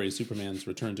the story Superman's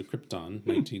Return to Krypton,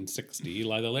 1960,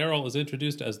 Lila Laryl is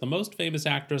introduced as the most famous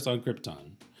actress on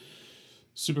Krypton.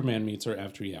 Superman meets her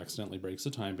after he accidentally breaks the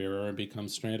time barrier and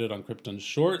becomes stranded on Krypton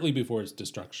shortly before its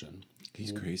destruction.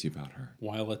 He's crazy about her.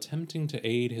 While attempting to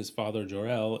aid his father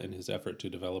Jor-El in his effort to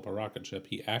develop a rocket ship,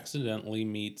 he accidentally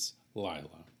meets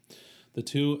Lila. The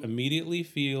two immediately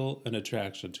feel an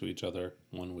attraction to each other,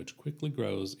 one which quickly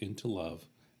grows into love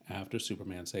after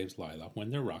Superman saves Lila when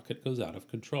their rocket goes out of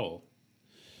control.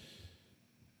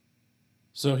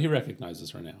 So he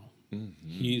recognizes her now.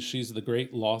 Mm-hmm. She's the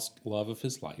great lost love of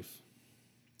his life.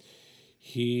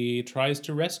 He tries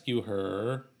to rescue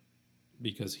her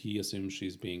because he assumes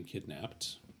she's being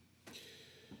kidnapped,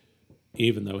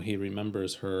 even though he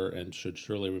remembers her and should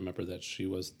surely remember that she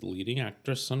was the leading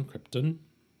actress on Krypton.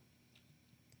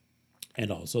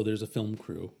 And also there's a film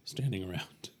crew standing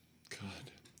around.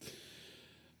 God.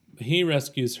 He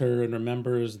rescues her and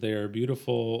remembers their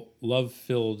beautiful,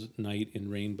 love-filled night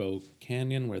in Rainbow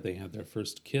Canyon where they had their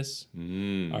first kiss.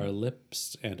 Our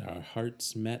lips and our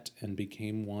hearts met and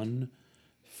became one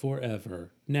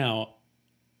forever. Now,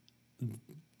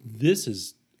 this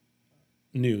is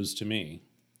news to me.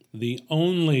 The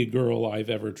only girl I've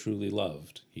ever truly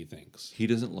loved, he thinks. He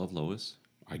doesn't love Lois?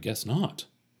 I guess not.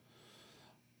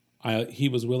 He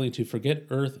was willing to forget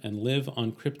Earth and live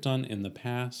on Krypton in the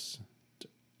past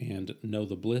and know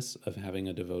the bliss of having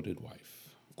a devoted wife.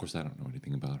 Of course, I don't know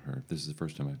anything about her. This is the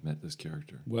first time I've met this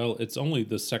character. Well, it's only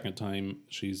the second time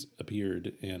she's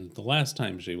appeared and the last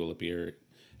time she will appear,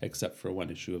 except for one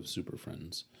issue of Super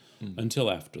Friends, until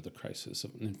after the Crisis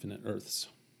of Infinite Earths.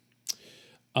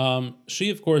 She,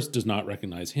 of course, does not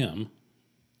recognize him,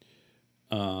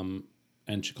 and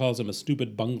she calls him a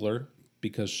stupid bungler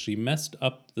because she messed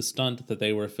up the stunt that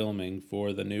they were filming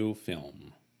for the new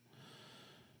film.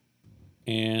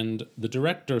 And the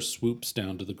director swoops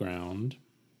down to the ground.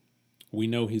 We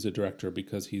know he's a director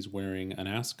because he's wearing an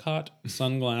ascot,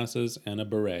 sunglasses, and a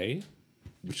beret.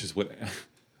 Which is what...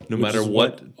 No matter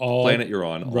what planet you're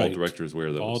on, all directors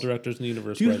wear those. All directors in the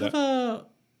universe wear that.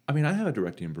 I mean, I have a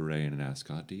directing beret and an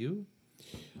ascot. Do you?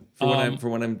 For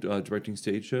when I'm directing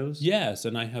stage shows? Yes,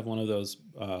 and I have one of those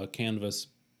canvas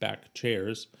back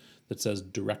chairs that says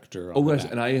director on the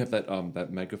back. And I have that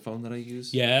megaphone that I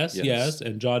use? Yes,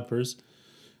 and jodhpurs,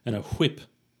 and a whip.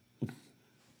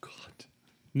 God.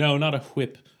 No, not a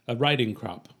whip, a riding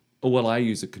crop. Oh, well, I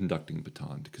use a conducting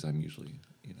baton because I'm usually...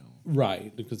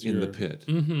 Right, because you're in the pit.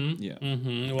 Mm-hmm. Yeah.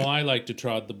 Mm-hmm. Well, I like to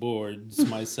trod the boards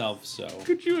myself, so.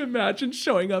 Could you imagine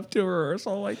showing up to a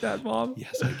rehearsal like that, Mom?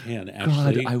 Yes, I can.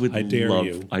 Actually, God, I dare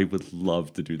you. I would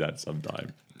love to do that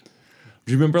sometime.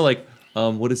 Do you remember,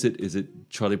 What is it? Is it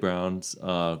Charlie Brown's?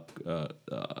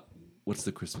 What's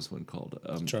the Christmas one called?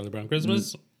 Charlie Brown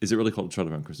Christmas? Is it really called Charlie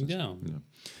Brown Christmas? Yeah.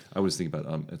 I was thinking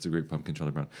about It's a Great Pumpkin,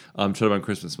 Charlie Brown. Charlie Brown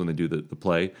Christmas, when they do the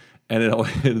play, and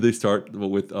and they start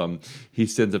with he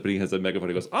stands up and he has a megaphone.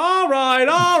 He goes, "All right,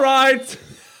 all right."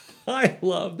 I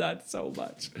love that so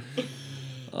much.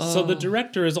 So the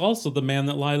director is also the man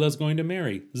that Lila's going to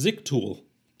marry, Zictool,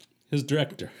 his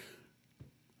director.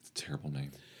 It's a terrible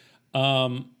name.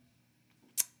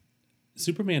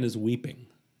 Superman is weeping.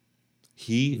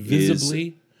 He Visibly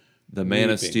is the Man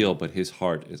of weeping. Steel, but his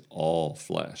heart is all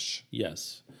flesh.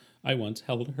 Yes. I once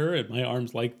held her in my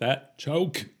arms like that.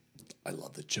 Choke. I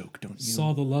love the joke, don't you?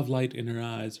 Saw the love light in her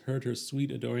eyes, heard her sweet,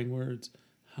 adoring words.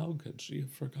 How could she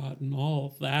have forgotten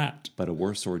all that? But a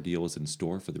worse ordeal is in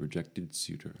store for the rejected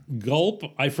suitor. Gulp.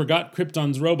 I forgot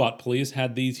Krypton's robot police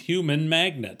had these human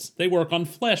magnets. They work on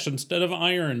flesh instead of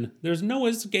iron. There's no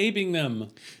escaping them.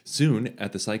 Soon,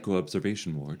 at the Psycho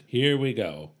Observation Ward, Here we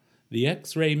go. The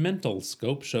X-ray mental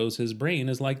scope shows his brain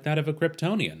is like that of a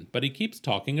Kryptonian, but he keeps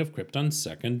talking of Krypton's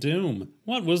second doom.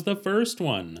 What was the first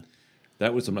one?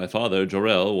 that was what my father,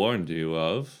 Jor-El, warned you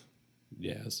of.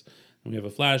 Yes. And we have a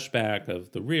flashback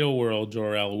of the real world,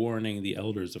 Jor-El warning the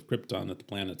elders of Krypton that the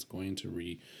planet's going to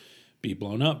be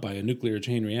blown up by a nuclear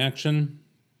chain reaction.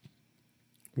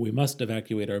 We must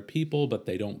evacuate our people, but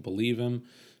they don't believe him,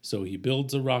 so he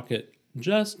builds a rocket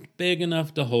just big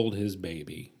enough to hold his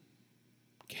baby.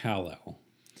 Kal-El.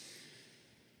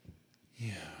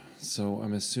 So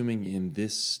I'm assuming in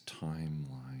this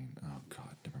timeline... Oh,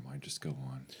 God, never mind. Just go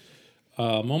on.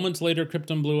 Moments later,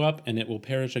 Krypton blew up, and it will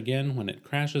perish again when it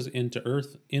crashes into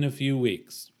Earth in a few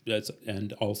weeks.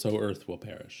 And also Earth will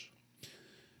perish.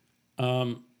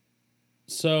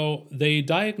 So they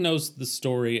diagnosed the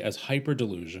story as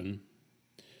hyperdelusion.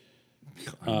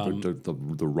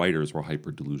 The writers were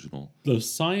hyper-delusional. The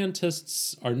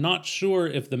scientists are not sure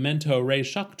if the Mento Ray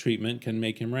shock treatment can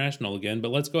make him rational again,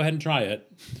 but let's go ahead and try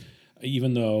it.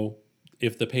 Even though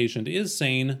if the patient is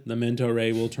sane, the Mento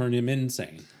Ray will turn him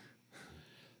insane.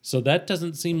 So that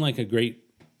doesn't seem like a great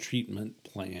treatment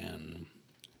plan,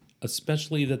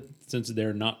 especially since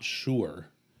they're not sure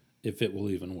if it will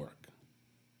even work.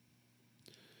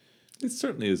 It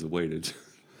certainly is a way to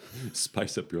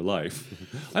spice up your life.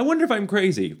 I wonder if I'm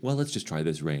crazy. Well, let's just try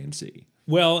this ray and see.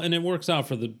 Well, and it works out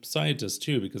for the scientists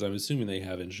too, because I'm assuming they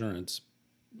have insurance.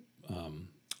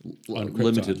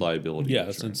 Limited liability.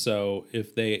 Yes, insurance. and so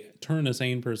if they turn a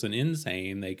sane person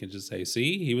insane, they can just say,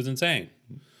 see, he was insane.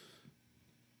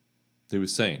 He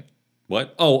was saying,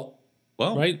 what? Oh,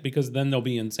 well. Right? Because then they'll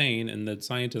be insane, and the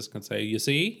scientists can say, you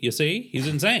see, he's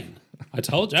insane. I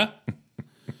told ya.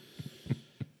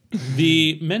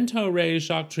 The Mento Ray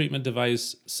shock treatment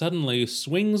device suddenly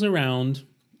swings around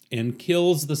and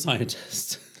kills the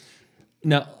scientist.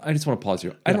 Now, I just want to pause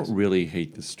here. I don't really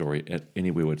hate this story in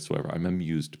any way whatsoever. I'm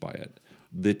amused by it.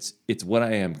 It's what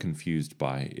I am confused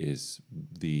by is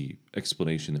the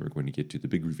explanation that we're going to get to, the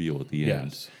big reveal at the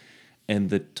end. Yes. And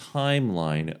the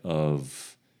timeline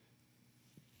of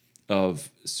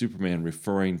Superman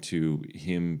referring to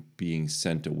him being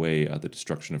sent away at the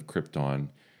destruction of Krypton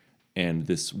and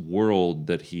this world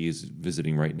that he's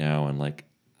visiting right now, and like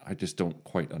I just don't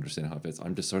quite understand how it fits.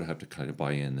 I'm just sort of have to kind of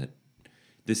buy in that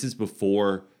this is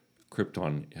before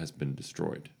Krypton has been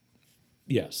destroyed.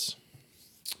 Yes.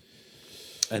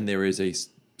 And there is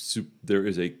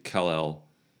a Kal-El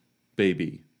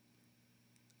baby.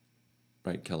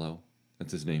 Right, Kal-El?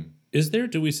 That's his name. Is there?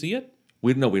 Do we see it?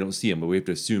 We don't see him, but we have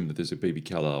to assume that there's a baby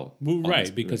Kal-El. Well,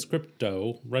 right, because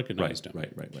Krypto recognized him.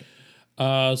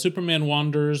 Right. Superman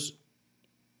wanders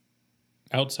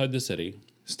outside the city,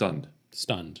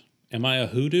 Stunned. Am I a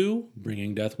hoodoo,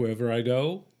 bringing death wherever I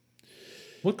go?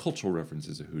 What cultural reference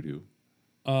is a hoodoo?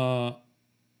 Well,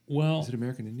 Is it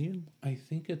American Indian? I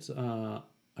think it's, I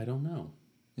don't know.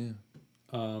 Yeah.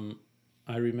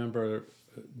 I remember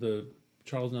the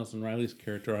Charles Nelson Riley's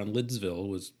character on Lidsville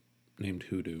was named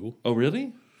Hoodoo. Oh,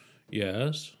 really?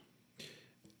 Yes.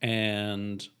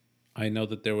 And I know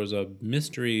that there was a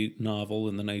mystery novel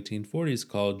in the 1940s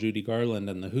called Judy Garland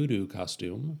and the Hoodoo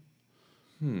Costume.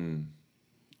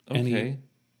 Okay.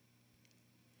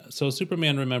 So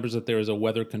Superman remembers that there is a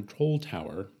weather control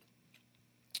tower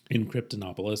in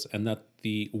Kryptonopolis and that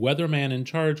the weatherman in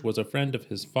charge was a friend of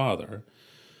his father.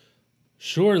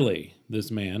 Surely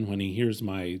this man, when he hears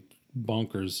my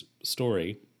bonkers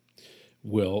story,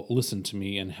 will listen to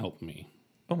me and help me.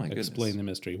 Oh, my goodness. Explain the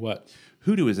mystery. What?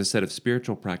 Hoodoo is a set of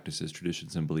spiritual practices,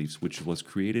 traditions, and beliefs which was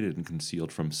created and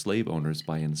concealed from slave owners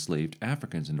by enslaved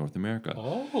Africans in North America.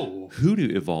 Oh.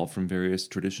 Hoodoo evolved from various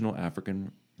traditional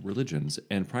African religions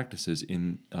and practices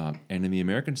in the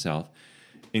American South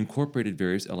incorporated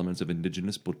various elements of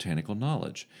indigenous botanical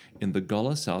knowledge. In the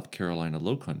Gullah, South Carolina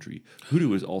Lowcountry,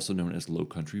 hoodoo is also known as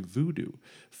Lowcountry voodoo.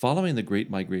 Following the Great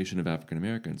Migration of African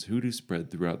Americans, hoodoo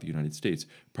spread throughout the United States.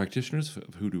 Practitioners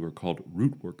of hoodoo are called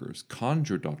root workers,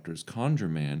 conjure doctors, conjure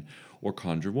man, or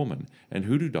conjure woman, and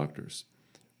hoodoo doctors.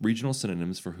 Regional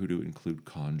synonyms for hoodoo include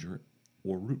conjure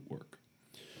or root work.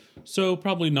 So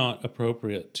probably not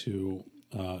appropriate to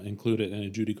include it in a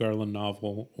Judy Garland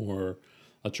novel or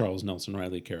a Charles Nelson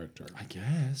Riley character. I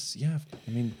guess, yeah.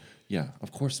 I mean, yeah,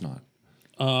 of course not.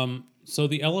 So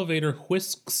the elevator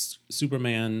whisks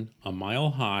Superman a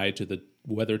mile high to the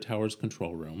weather tower's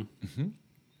control room. Mm-hmm.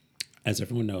 As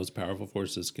everyone knows, powerful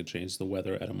forces can change the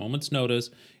weather at a moment's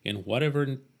notice in whatever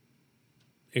an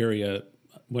area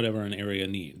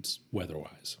needs,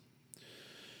 weather-wise.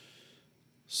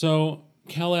 So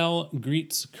Kal-El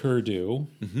greets Kurdu,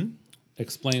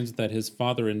 explains that his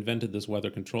father invented this weather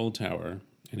control tower,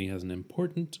 and he has an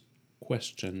important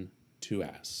question to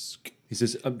ask. He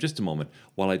says, just a moment,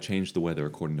 while I change the weather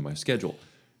according to my schedule.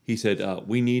 He said,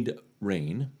 we need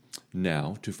rain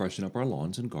now to freshen up our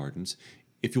lawns and gardens.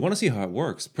 If you want to see how it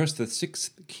works, press the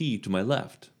 6th key to my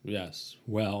left. Yes.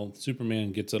 Well,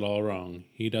 Superman gets it all wrong.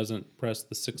 He doesn't press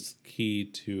the 6th key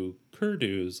to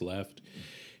Kurdu's left.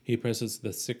 He presses the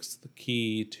 6th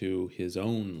key to his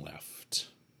own left.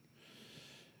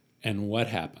 And what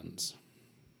happens?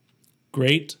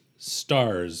 Great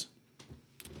stars,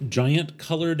 giant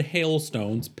colored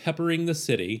hailstones peppering the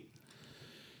city,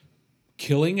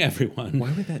 killing everyone.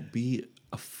 Why would that be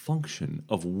a function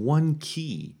of one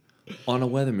key on a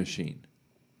weather machine?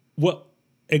 Well,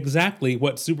 exactly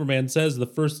what Superman says, the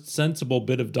first sensible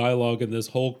bit of dialogue in this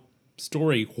whole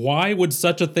story. Why would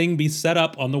such a thing be set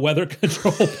up on the weather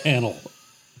control panel?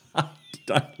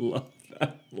 I love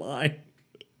that line.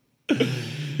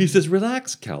 He says,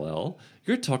 "Relax, Kal-El.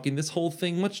 You're taking this whole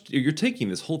thing much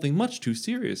too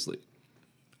seriously."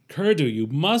 Kurdu, you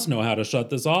must know how to shut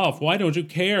this off. Why don't you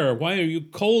care? Why are you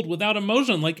cold without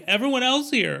emotion like everyone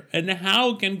else here? And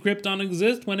how can Krypton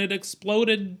exist when it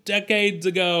exploded decades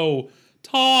ago?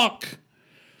 Talk!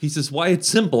 He says, "Why, it's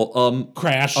simple.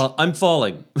 Crash. I'm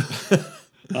falling."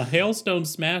 A hailstone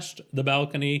smashed the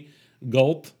balcony,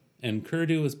 gulp, and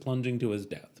Kurdu is plunging to his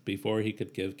death before he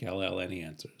could give Kal-El any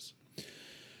answers.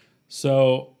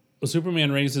 So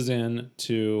Superman races in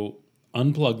to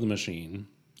unplug the machine,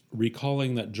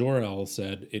 recalling that Jor-El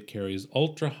said it carries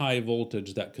ultra-high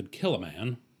voltage that could kill a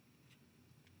man.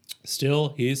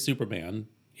 Still, he's Superman,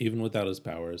 even without his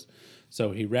powers.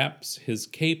 So he wraps his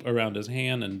cape around his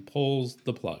hand and pulls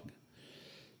the plug.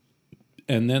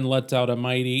 And then lets out a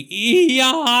mighty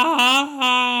 "Ee-yah!"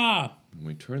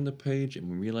 We turn the page and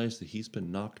we realize that he's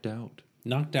been knocked out.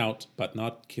 Knocked out, but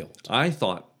not killed. I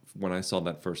thought, when I saw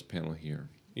that first panel here,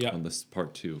 Yeah. on this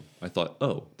part 2, I thought,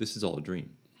 oh, this is all a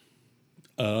dream.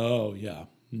 Oh, yeah.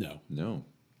 No. No.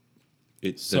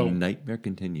 The nightmare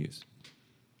continues.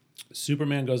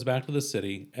 Superman goes back to the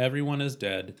city. Everyone is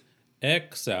dead,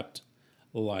 except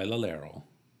Lila Laurel.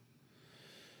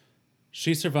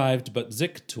 She survived, but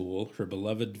Ziktul, her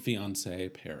beloved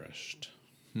fiancé, perished.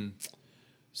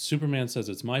 Superman says,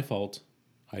 "It's my fault.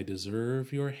 I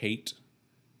deserve your hate."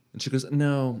 And she goes,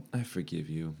 "No, I forgive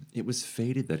you. It was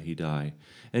fated that he die.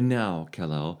 And now,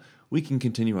 Kal-El, we can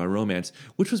continue our romance,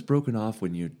 which was broken off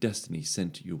when your destiny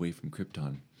sent you away from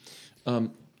Krypton."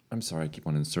 I'm sorry, I keep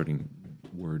on inserting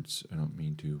words. I don't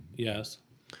mean to. Yes.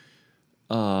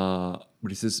 But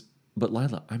he says, "But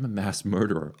Lila, I'm a mass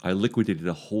murderer. I liquidated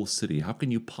a whole city. How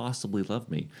can you possibly love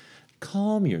me?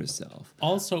 Calm yourself."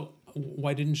 Also,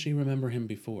 why didn't she remember him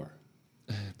before?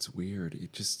 It's weird.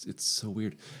 It's so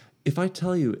weird. If I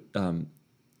tell you,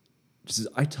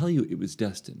 I tell you it was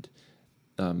destined,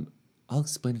 I'll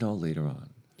explain it all later on.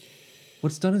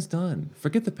 What's done is done.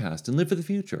 Forget the past and live for the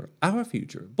future. Our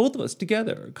future. Both of us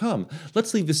together. Come,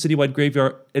 let's leave the citywide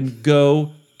graveyard and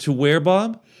go to where,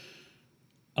 Bob?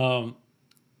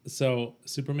 So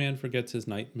Superman forgets his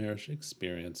nightmarish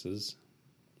experiences.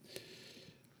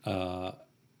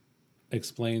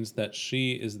 Explains that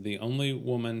she is the only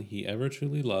woman he ever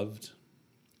truly loved.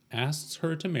 Asks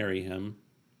her to marry him.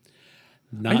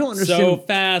 Not I don't understand. So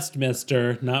fast,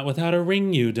 mister. Not without a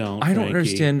ring, you don't. I don't Frankie.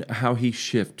 understand how he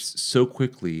shifts so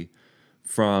quickly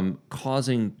from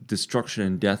causing destruction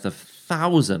and death of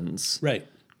thousands Right.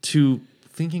 to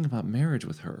thinking about marriage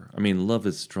with her. I mean, love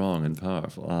is strong and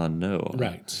powerful. I know.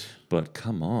 Right. But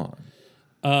come on.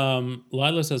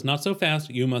 Lila says, "Not so fast.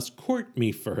 You must court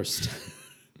me first.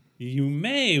 You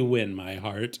may win my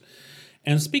heart.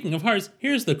 And speaking of hearts,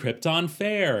 here's the Krypton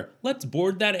Fair. Let's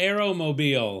board that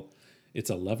Aeromobile.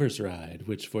 It's a lover's ride,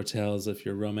 which foretells if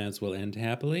your romance will end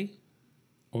happily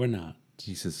or not."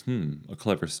 He says, a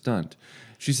clever stunt.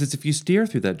 She says, if you steer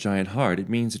through that giant heart, it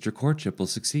means that your courtship will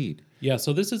succeed. Yeah,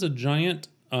 so this is a giant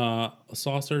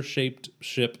saucer-shaped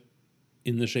ship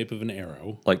in the shape of an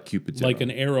arrow. Like Cupid's Like arrow.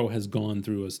 an arrow has gone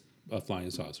through a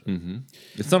flying saucer.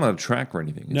 It's not on a track or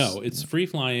anything. No, it's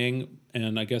free-flying,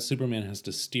 and I guess Superman has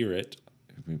to steer it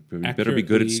We better be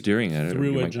good at accurately steering at it. or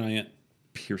through you a might giant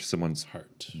pierce someone's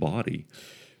heart. body.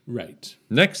 Right.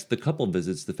 Next, the couple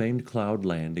visits the famed Cloud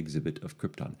Land exhibit of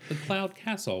Krypton. The Cloud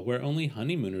Castle, where only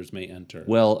honeymooners may enter.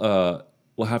 Well,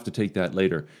 we'll have to take that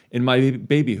later. In my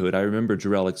babyhood, I remember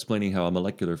Jarrell explaining how a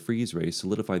molecular freeze ray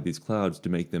solidified these clouds to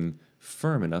make them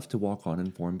firm enough to walk on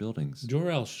and form buildings.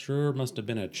 Jor-El sure must have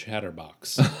been a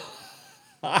chatterbox.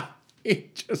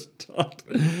 He just talked.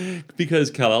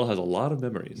 Because Kal-El has a lot of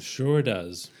memories. Sure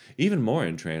does. Even more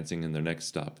entrancing in their next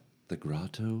stop, the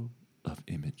Grotto of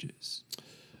Images.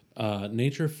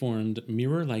 Nature formed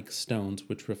mirror-like stones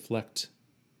which reflect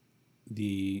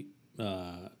the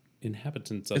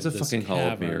inhabitants of It's a this fucking hall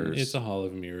of cavern. mirrors. It's a hall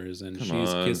of mirrors, and Come she's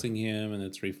on. kissing him, and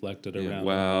it's reflected around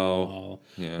wow. the wall.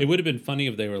 Yeah. It would have been funny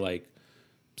if they were like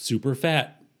super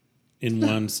fat in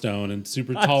one stone and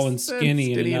super tall and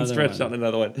skinny in another stretched one. out in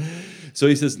another one. So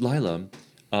he says, Lila,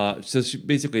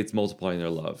 basically it's multiplying their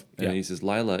love. And Yeah. he says,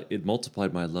 Lila, it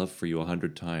multiplied my love for you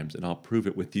 100 times, and I'll prove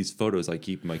it with these photos I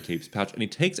keep in my cape's pouch. And he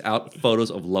takes out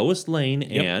photos of Lois Lane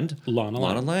and Lana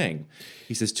Lang.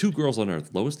 He says, 2 girls on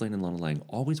Earth, Lois Lane and Lana Lang,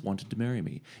 always wanted to marry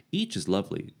me. Each is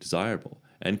lovely, desirable,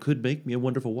 and could make me a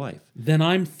wonderful wife. Then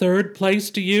I'm third place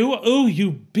to you? Oh,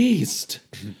 you beast.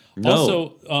 No.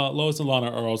 Also, Lois and Lana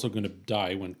are also going to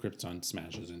die when Krypton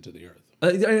smashes into the Earth.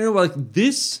 I know, like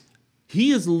this,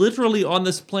 he is literally on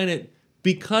this planet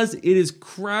because it is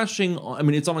crashing.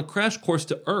 It's on a crash course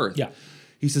to Earth. Yeah.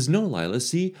 He says, no, Lila,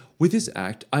 see, with this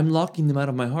act, I'm locking them out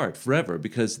of my heart forever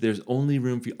because there's only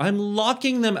room for you. I'm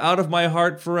locking them out of my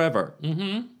heart forever.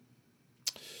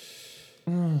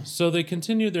 So they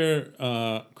continue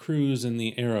their cruise in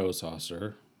the Arrow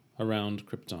saucer around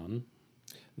Krypton.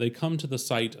 They come to the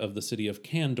site of the city of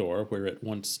Kandor, where it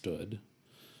once stood,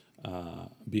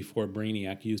 before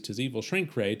Brainiac used his evil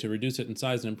shrink ray to reduce it in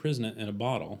size and imprison it in a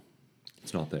bottle.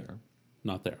 It's not there.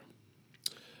 Not there.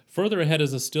 Further ahead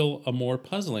is still a more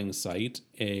puzzling sight,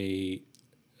 a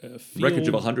Wreckage of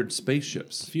field, 100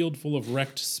 spaceships. field full of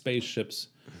wrecked spaceships.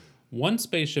 One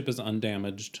spaceship is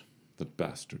undamaged. The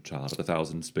bastard child of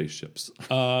 1,000 spaceships.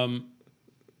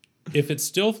 If it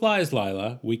still flies,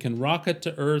 Lila, we can rock it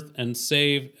to Earth and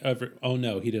save... Oh,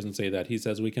 no, he doesn't say that. He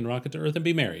says we can rock it to Earth and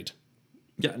be married.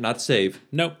 Yeah, not save.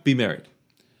 Nope. Be married.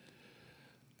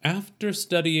 After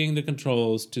studying the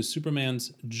controls to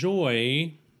Superman's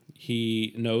joy,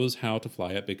 he knows how to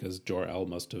fly it because Jor-El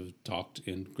must have talked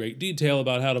in great detail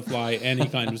about how to fly any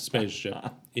kind of spaceship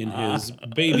in his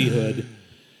babyhood.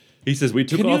 He says, we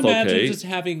took Can you off imagine okay. just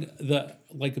having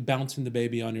bouncing the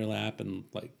baby on your lap and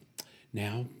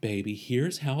now, baby,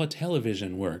 here's how a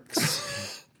television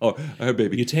works. Oh,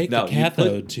 baby. You take Now, the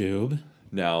cathode tube.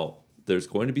 Now, there's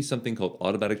going to be something called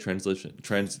automatic transmission.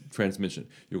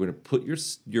 You're going to put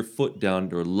your foot down,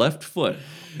 your left foot,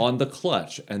 on the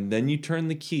clutch, and then you turn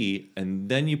the key, and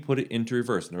then you put it into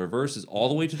reverse. And the reverse is all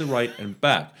the way to the right and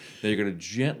back. Then you're going to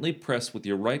gently press with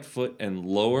your right foot and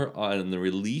lower on, and then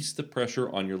release the pressure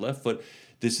on your left foot.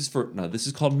 This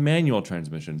is called manual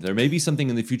transmission. There may be something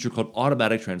in the future called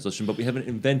automatic transmission, but we haven't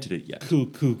invented it yet. Coo,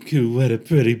 what a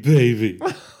pretty baby.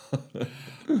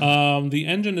 The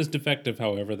engine is defective,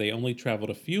 however. They only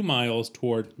traveled a few miles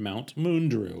toward Mount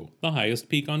Moondrew, the highest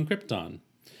peak on Krypton.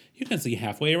 You can see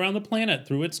halfway around the planet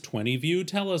through its 20-view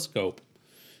telescope.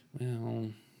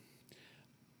 Well,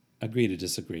 agree to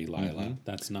disagree, Lila.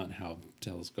 That's not how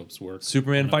telescopes work.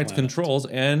 Superman on a fights planet. controls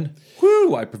and,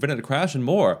 whoo, I prevented a crash and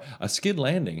more. A skid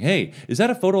landing. Hey, is that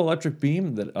a photoelectric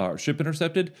beam that our ship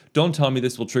intercepted? Don't tell me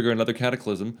this will trigger another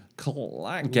cataclysm.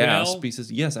 Gasp. He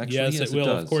says, yes, actually, Yes, it will.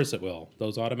 does. Of course it will.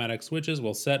 Those automatic switches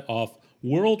will set off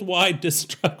worldwide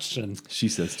destruction. She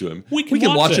says to him, We can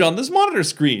watch watch it it on this monitor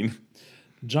screen.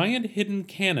 Giant hidden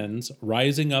cannons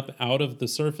rising up out of the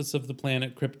surface of the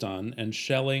planet Krypton and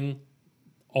shelling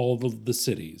all the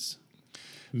cities.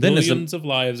 Then as Millions of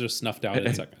lives are snuffed out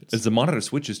in seconds. As the monitor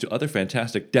switches to other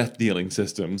fantastic death-dealing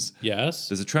systems, Yes.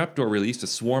 there's a trapdoor released a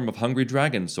swarm of hungry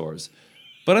dragon saurs.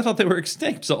 But I thought they were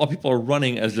extinct, so all people are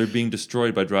running as they're being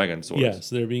destroyed by dragon saurs. Yes,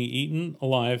 they're being eaten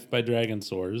alive by dragon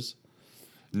saurs.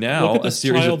 Now Look at a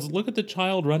series of look at the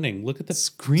child running. Look at the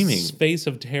Screaming. face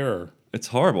of terror. It's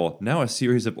horrible. Now a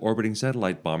series of orbiting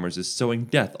satellite bombers is sowing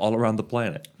death all around the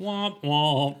planet. Womp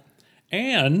womp.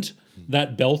 And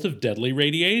that belt of deadly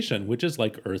radiation, which is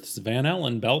like Earth's Van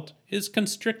Allen belt, is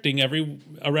constricting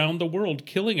around the world,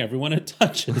 killing everyone it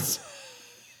touches.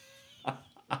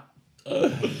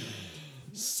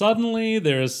 Suddenly,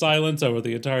 there is silence over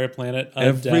the entire planet.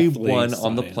 A deathly Everyone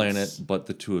on the silence. planet but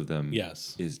the two of them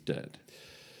Yes. is dead.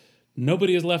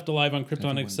 Nobody is left alive on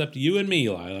Krypton except you and me,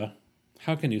 Lila.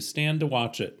 How can you stand to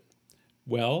watch it?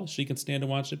 Well, she can stand to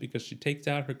watch it because she takes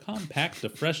out her compact to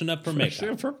freshen up her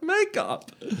makeup. For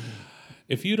makeup.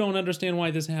 If you don't understand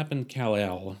why this happened,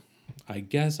 Kal-El, I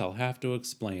guess I'll have to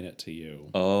explain it to you.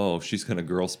 Oh, she's gonna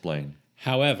girl-splain.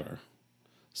 However,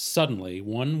 suddenly,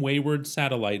 one wayward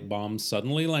satellite bomb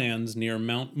suddenly lands near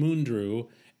Mount Moondrew,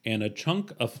 and a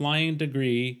chunk of flying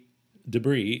debris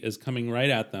is coming right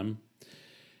at them,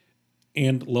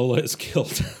 and Lola is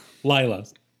killed. Lila.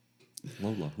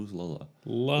 Lola, who's Lola?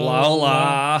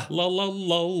 Lola.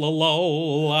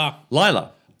 Lola.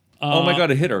 Lila. Oh my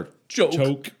god, it hit her.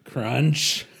 Choke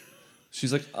crunch.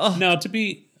 She's like, oh. Now, to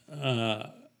be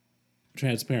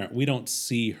transparent, we don't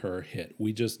see her hit.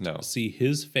 We just see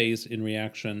his face in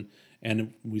reaction,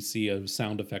 and we see a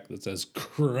sound effect that says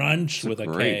crunch with a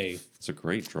K. It's a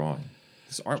great drawing.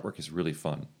 This artwork is really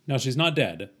fun. Now, she's not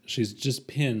dead. She's just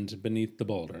pinned beneath the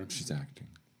boulder. She's acting.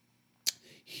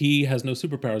 He has no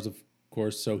superpowers, of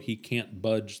course, so he can't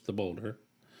budge the boulder.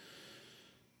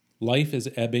 Life is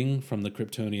ebbing from the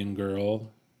Kryptonian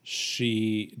girl.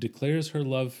 She declares her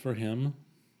love for him,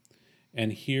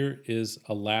 and here is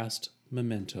a last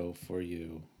memento for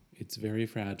you. It's very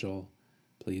fragile.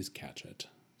 Please catch it.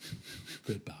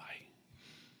 Goodbye.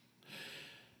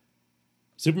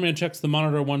 Superman checks the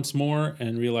monitor once more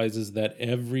and realizes that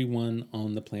everyone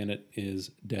on the planet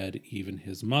is dead, even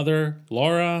his mother,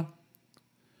 Laura.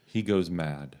 He goes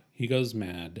mad. He goes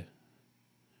mad.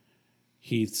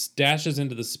 He dashes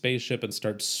into the spaceship and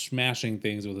starts smashing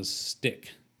things with a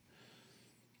stick.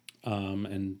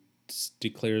 And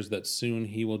declares that soon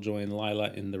he will join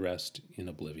Lila and the rest in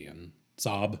oblivion.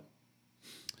 Sob.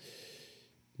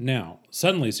 Now,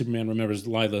 suddenly Superman remembers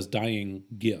Lila's dying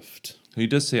gift. He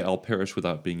does say, I'll perish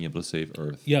without being able to save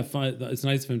Earth. Yeah, it's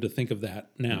nice of him to think of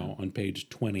that now on page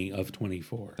 20 of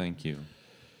 24. Thank you.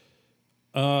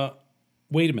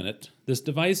 Wait a minute. This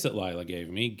device that Lila gave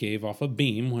me gave off a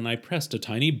beam when I pressed a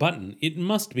tiny button. It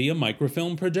must be a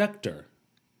microfilm projector.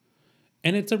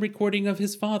 And it's a recording of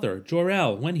his father,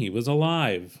 Jor-El, when he was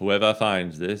alive. Whoever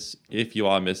finds this, if you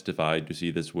are mystified to see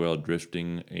this world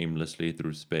drifting aimlessly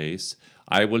through space,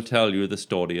 I will tell you the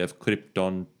story of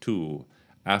Krypton 2.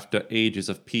 After ages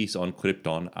of peace on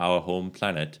Krypton, our home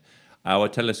planet, our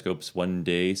telescopes one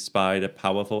day spied a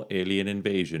powerful alien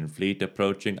invasion fleet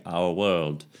approaching our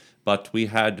world, but we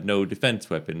had no defense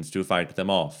weapons to fight them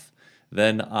off.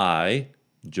 Then I,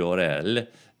 Jor-El,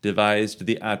 devised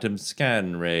the atom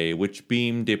scan ray, which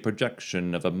beamed a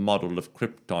projection of a model of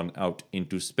Krypton out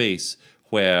into space,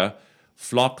 where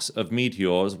flocks of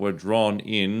meteors were drawn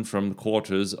in from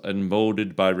quarters and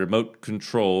molded by remote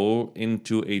control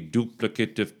into a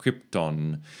duplicate of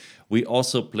Krypton. We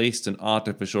also placed an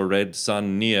artificial red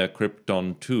sun near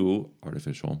Krypton 2,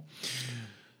 artificial.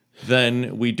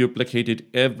 Then we duplicated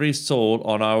every soul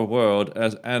on our world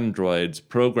as androids,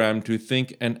 programmed to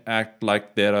think and act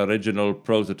like their original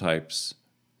prototypes.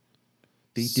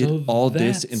 They did all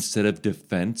this instead of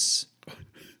defense.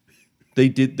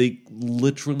 They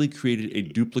literally created a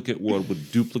duplicate world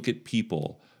with duplicate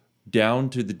people, down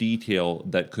to the detail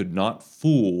that could not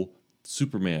fool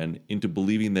Superman into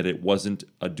believing that it wasn't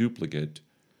a duplicate,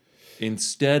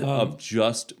 instead of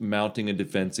just mounting a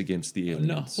defense against the aliens.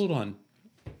 No, hold on.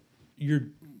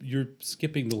 You're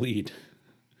skipping the lead.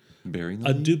 Burying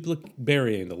the lead?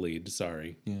 Burying the lead,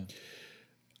 sorry. Yeah.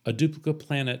 A duplicate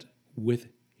planet with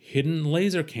hidden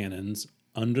laser cannons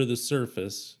under the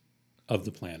surface of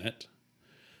the planet.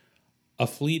 A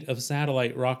fleet of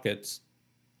satellite rockets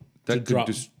that could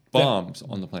just bombs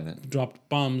on the planet. Dropped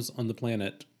bombs on the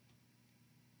planet.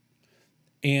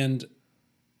 And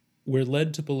we're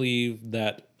led to believe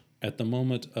that at the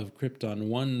moment of Krypton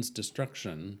 1's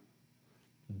destruction,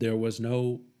 there was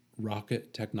no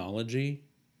rocket technology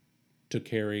to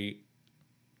carry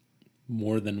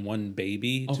more than one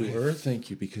baby to Earth. Thank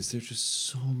you, because there's just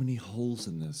so many holes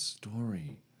in this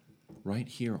story right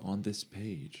here on this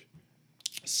page.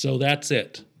 So that's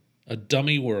it. A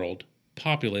dummy world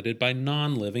populated by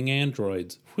non-living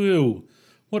androids. Whew.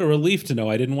 What a relief to know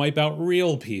I didn't wipe out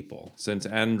real people. Since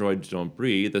androids don't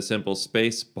breathe, a simple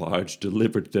space barge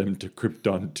delivered them to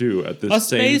Krypton 2 at the same... A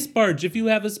space barge! If you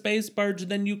have a space barge,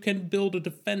 then you can build a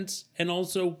defense and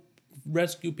also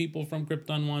rescue people from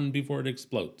Krypton 1 before it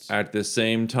explodes. At the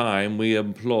same time, we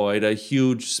employed a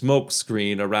huge smoke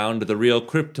screen around the real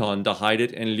Krypton to hide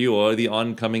it and lure the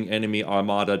oncoming enemy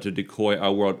armada to decoy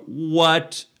our world.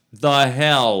 What the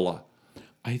hell?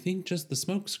 I think just the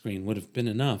smoke screen would have been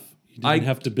enough. You didn't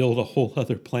have to build a whole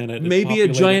other planet. and Maybe a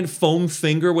populate giant it. foam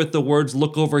finger with the words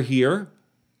 "Look over here."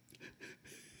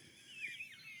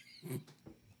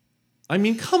 I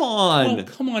mean, come on. Oh,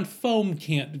 come on. Foam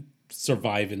can't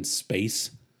survive in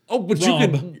space. Oh, but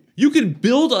Rob. you can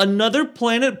build another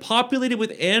planet populated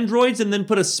with androids and then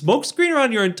put a smokescreen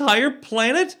around your entire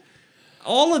planet?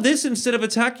 All of this instead of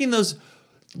attacking those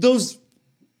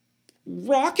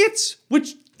rockets,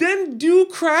 which then do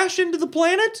crash into the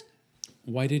planet?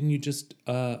 Why didn't you just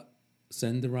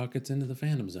send the rockets into the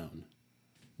Phantom Zone?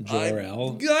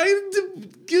 Jor-El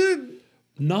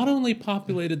not only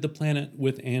populated the planet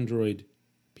with android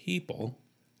people.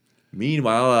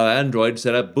 Meanwhile, our android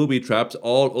set up booby traps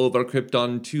all over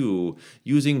Krypton 2,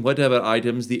 using whatever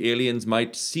items the aliens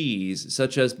might seize,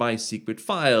 such as my secret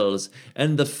files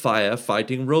and the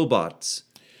firefighting robots.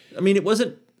 I mean, it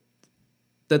wasn't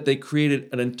that they created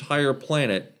an entire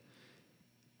planet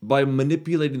by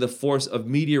manipulating the force of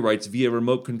meteorites via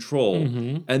remote control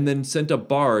and then sent a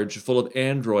barge full of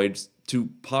androids to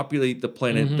populate the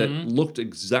planet that looked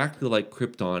exactly like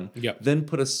Krypton, then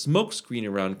put a smokescreen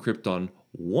around Krypton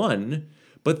 1,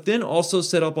 but then also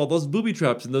set up all those booby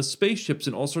traps and those spaceships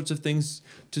and all sorts of things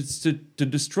to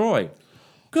destroy.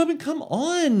 I mean, come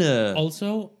on.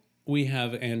 Also, we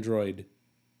have android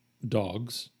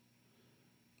dogs,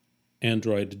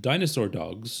 android dinosaur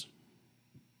dogs,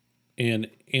 and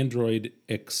android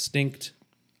extinct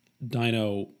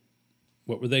dino,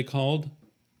 what were they called?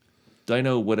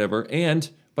 Dino whatever. And,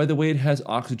 by the way, it has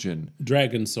oxygen.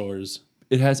 Dragonsaurs.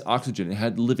 It has oxygen. It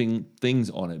had living things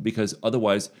on it because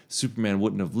otherwise Superman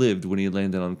wouldn't have lived when he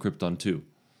landed on Krypton 2.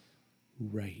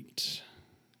 Right.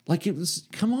 Like, it was,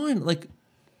 come on, like,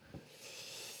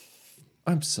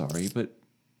 I'm sorry, but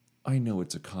I know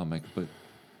it's a comic, but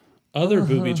Other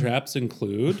booby traps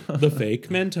include the fake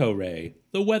Mento Ray,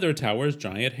 the Weather Tower's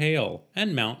giant hail,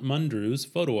 and Mount Mundru's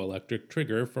photoelectric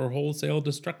trigger for wholesale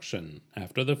destruction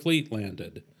after the fleet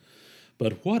landed.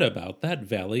 But what about that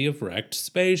valley of wrecked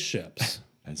spaceships?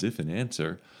 as if in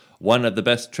answer, one of the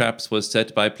best traps was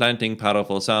set by planting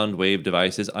powerful sound wave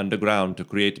devices underground to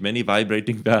create many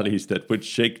vibrating valleys that would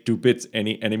shake to bits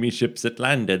any enemy ships that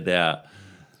landed there.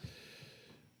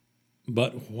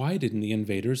 But why didn't the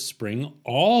invaders spring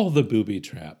all the booby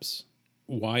traps?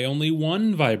 Why only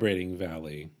one vibrating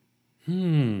valley?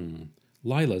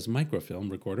 Lila's microfilm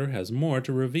recorder has more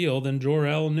to reveal than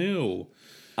Jor-El knew.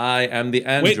 I am the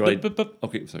android. Wait,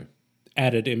 Okay, sorry.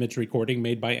 Added image recording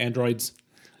made by androids.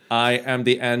 I am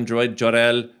the android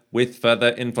Jor-El with further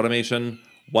information.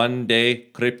 One day,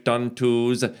 Krypton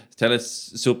 2's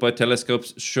super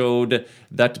telescopes showed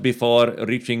that before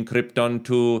reaching Krypton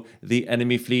 2, the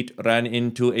enemy fleet ran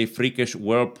into a freakish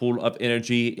whirlpool of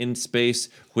energy in space,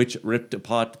 which ripped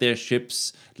apart their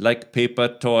ships like paper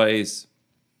toys.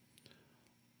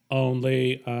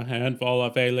 Only a handful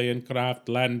of alien craft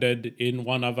landed in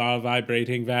one of our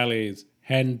vibrating valleys.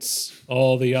 Hence,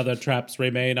 all the other traps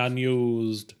remain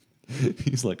unused.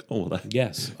 He's like, oh, well, that...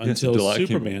 Yes, Yes, until until I came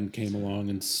Superman came along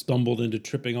and stumbled into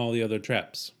tripping all the other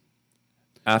traps.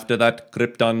 After that,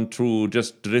 Krypton 2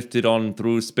 just drifted on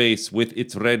through space with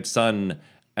its red sun,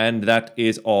 and that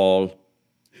is all.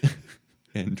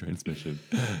 End transmission.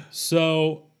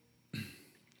 So,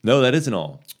 No, that isn't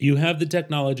all. you have the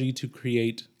technology to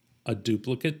create a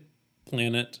duplicate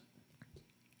planet,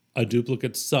 a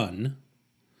duplicate sun,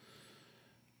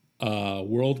 a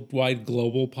worldwide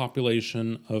global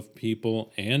population of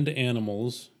people and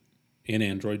animals in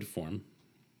android form.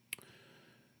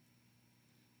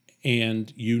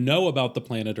 And you know about the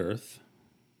planet Earth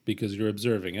because you're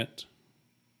observing it.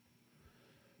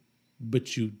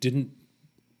 But you didn't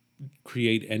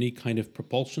create any kind of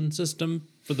propulsion system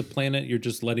for the planet. You're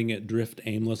just letting it drift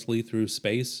aimlessly through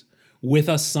space with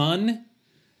a sun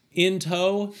in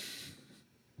tow.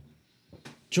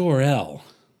 Jor-El,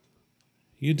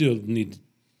 you do need to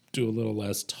do a little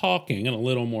less talking and a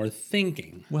little more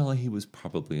thinking. Well, he was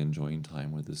probably enjoying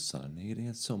time with his son. He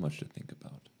had so much to think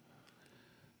about.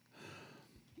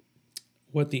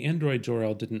 What the android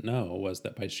Jor-El didn't know was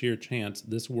that by sheer chance,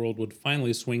 this world would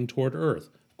finally swing toward Earth.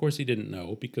 Of course, he didn't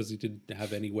know because he didn't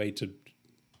have any way to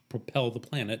propel the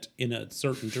planet in a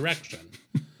certain direction.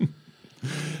 He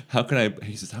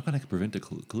says, how can I prevent a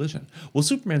collision? Well,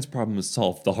 Superman's problem is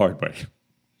solved the hard way.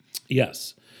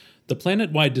 Yes. The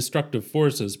planet-wide destructive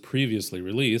forces previously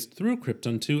released threw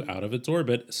Krypton 2 out of its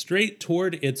orbit straight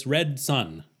toward its red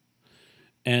sun.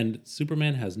 And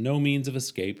Superman has no means of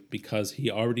escape because he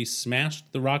already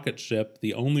smashed the rocket ship,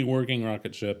 the only working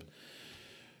rocket ship,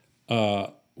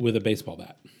 with a baseball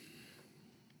bat.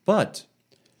 But,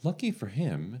 lucky for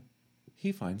him,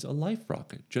 he finds a life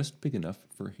rocket just big enough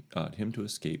for him to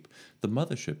escape the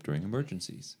mothership during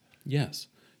emergencies. Yes.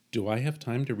 Do I have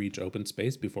time to reach open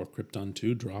space before Krypton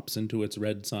 2 drops into its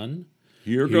red sun?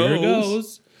 Here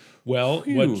goes. Well,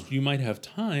 Phew. what you might have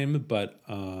time, but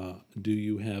do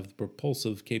you have the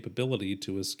propulsive capability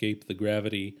to escape the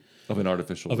gravity Of an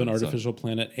artificial sun.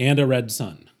 planet and a red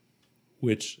sun?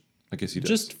 Which, I guess he does.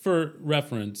 just for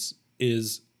reference,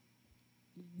 is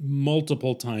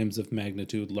multiple times of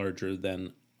magnitude larger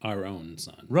than our own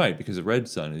sun. Right, because the red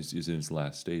sun is in its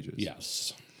last stages.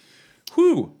 Yes.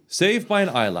 Whew! Saved by an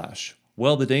eyelash.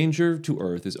 Well, the danger to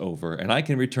Earth is over, and I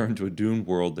can return to a doomed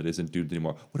world that isn't doomed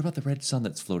anymore. What about the red sun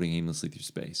that's floating aimlessly through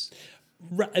space?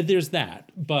 Right, there's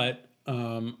that, but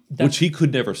Which he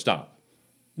could never stop.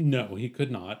 no, he could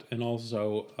not. And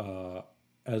also,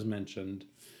 as mentioned,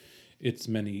 it's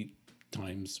many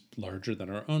times larger than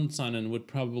our own sun and would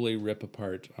probably rip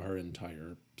apart our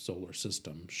entire solar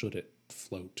system should it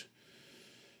float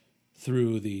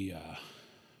through the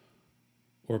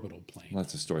orbital plane. Well,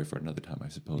 that's a story for another time, I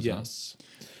suppose. Yes.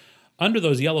 Under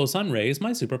those yellow sun rays,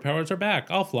 my superpowers are back.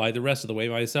 I'll fly the rest of the way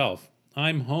myself.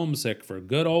 I'm homesick for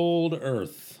good old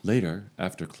Earth. Later,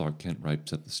 after Clark Kent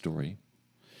writes up the story,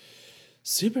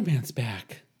 Superman's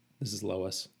back. This is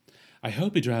Lois. I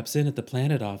hope he drops in at the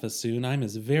planet office soon. I'm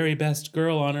his very best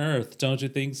girl on Earth. Don't you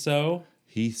think so?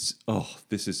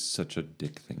 this is such a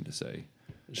dick thing to say.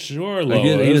 Sure, Like,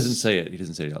 Lois. he doesn't say it. He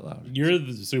doesn't say it out loud. You're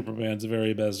the Superman's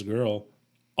very best girl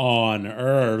on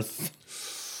Earth.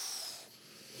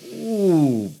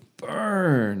 Ooh,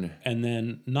 burn. And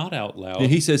then, not out loud. Yeah,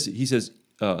 he says,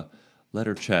 let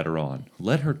her chatter on.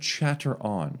 Let her chatter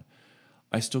on.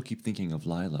 I still keep thinking of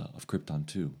Lila of Krypton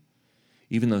 2.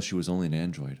 Even though she was only an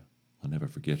android, I'll never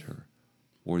forget her.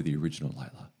 Or the original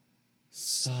Lila.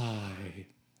 Sigh.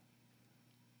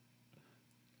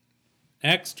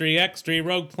 Extra,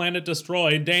 rogue planet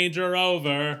destroyed, danger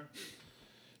over.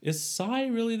 Is sigh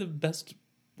really the best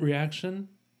reaction?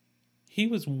 He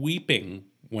was weeping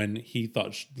when he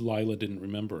thought Lila didn't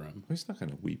remember him. Well, he's not going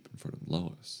to weep in front of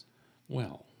Lois.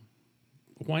 Well,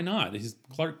 why not? He's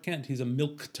Clark Kent. He's a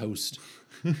milquetoast.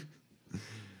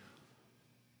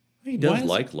 He does Why is-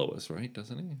 like Lois, right?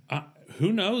 Doesn't he?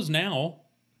 Who knows now?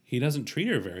 He doesn't treat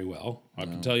her very well. I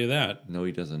can tell you that. No,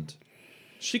 he doesn't.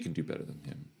 She can do better than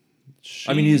him.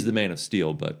 I mean, he's the Man of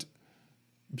Steel, but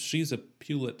She's a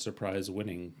Pulitzer Prize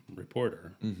winning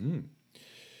reporter. Mm-hmm.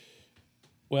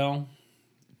 Well,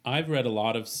 I've read a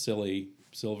lot of silly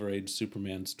Silver Age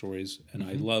Superman stories, and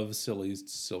I love silly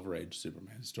Silver Age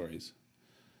Superman stories.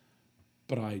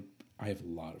 But I have a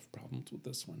lot of problems with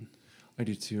this one. I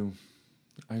do too.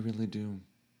 I really do.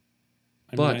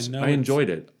 I But know I it's- enjoyed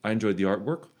it. I enjoyed the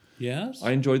artwork. Yes?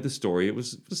 I enjoyed the story. It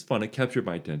was fun. It captured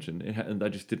my attention. And I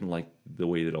just didn't like the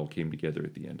way it all came together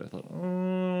at the end. I thought,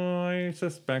 oh, I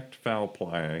suspect foul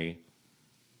play.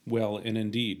 Well, and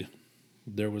indeed,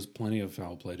 there was plenty of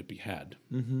foul play to be had.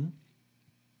 Mm-hmm.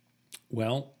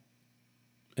 Well,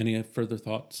 any further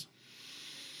thoughts?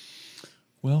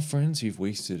 Well, friends, you've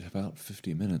wasted about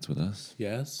 50 minutes with us.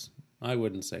 Yes? I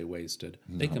wouldn't say wasted.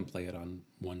 They can play it on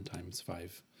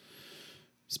 1x5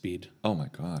 speed. Oh my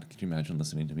God. Could you imagine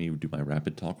listening to me do my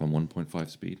rapid talk on 1.5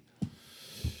 speed?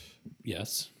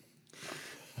 Yes.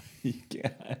 Yeah.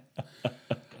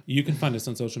 You can find us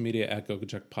on social media at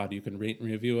GoGoCheckPod. You can rate and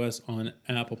review us on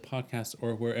Apple Podcasts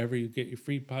or wherever you get your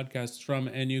free podcasts from.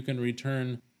 And you can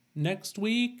return next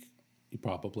week.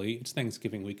 Probably. It's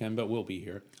Thanksgiving weekend, but we'll be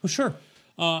here. Oh, sure.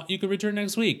 You can return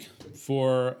next week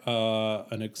for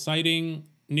an exciting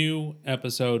new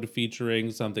episode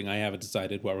featuring something I haven't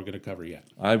decided what we're going to cover yet.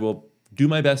 I will do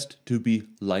my best to be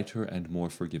lighter and more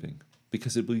forgiving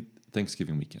because it will be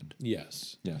Thanksgiving weekend.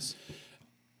 Yes. Yes.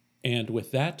 And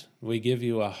with that, we give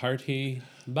you a hearty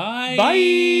bye. Bye.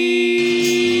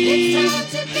 It's time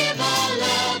to give our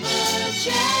love a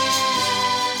chance.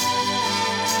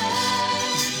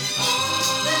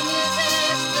 The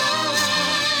music's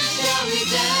flowing, shall we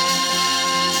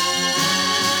dance?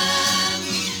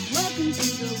 Welcome to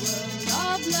the world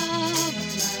of love and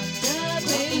laughter,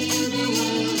 baby.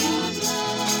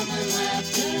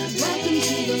 Welcome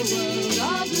to the world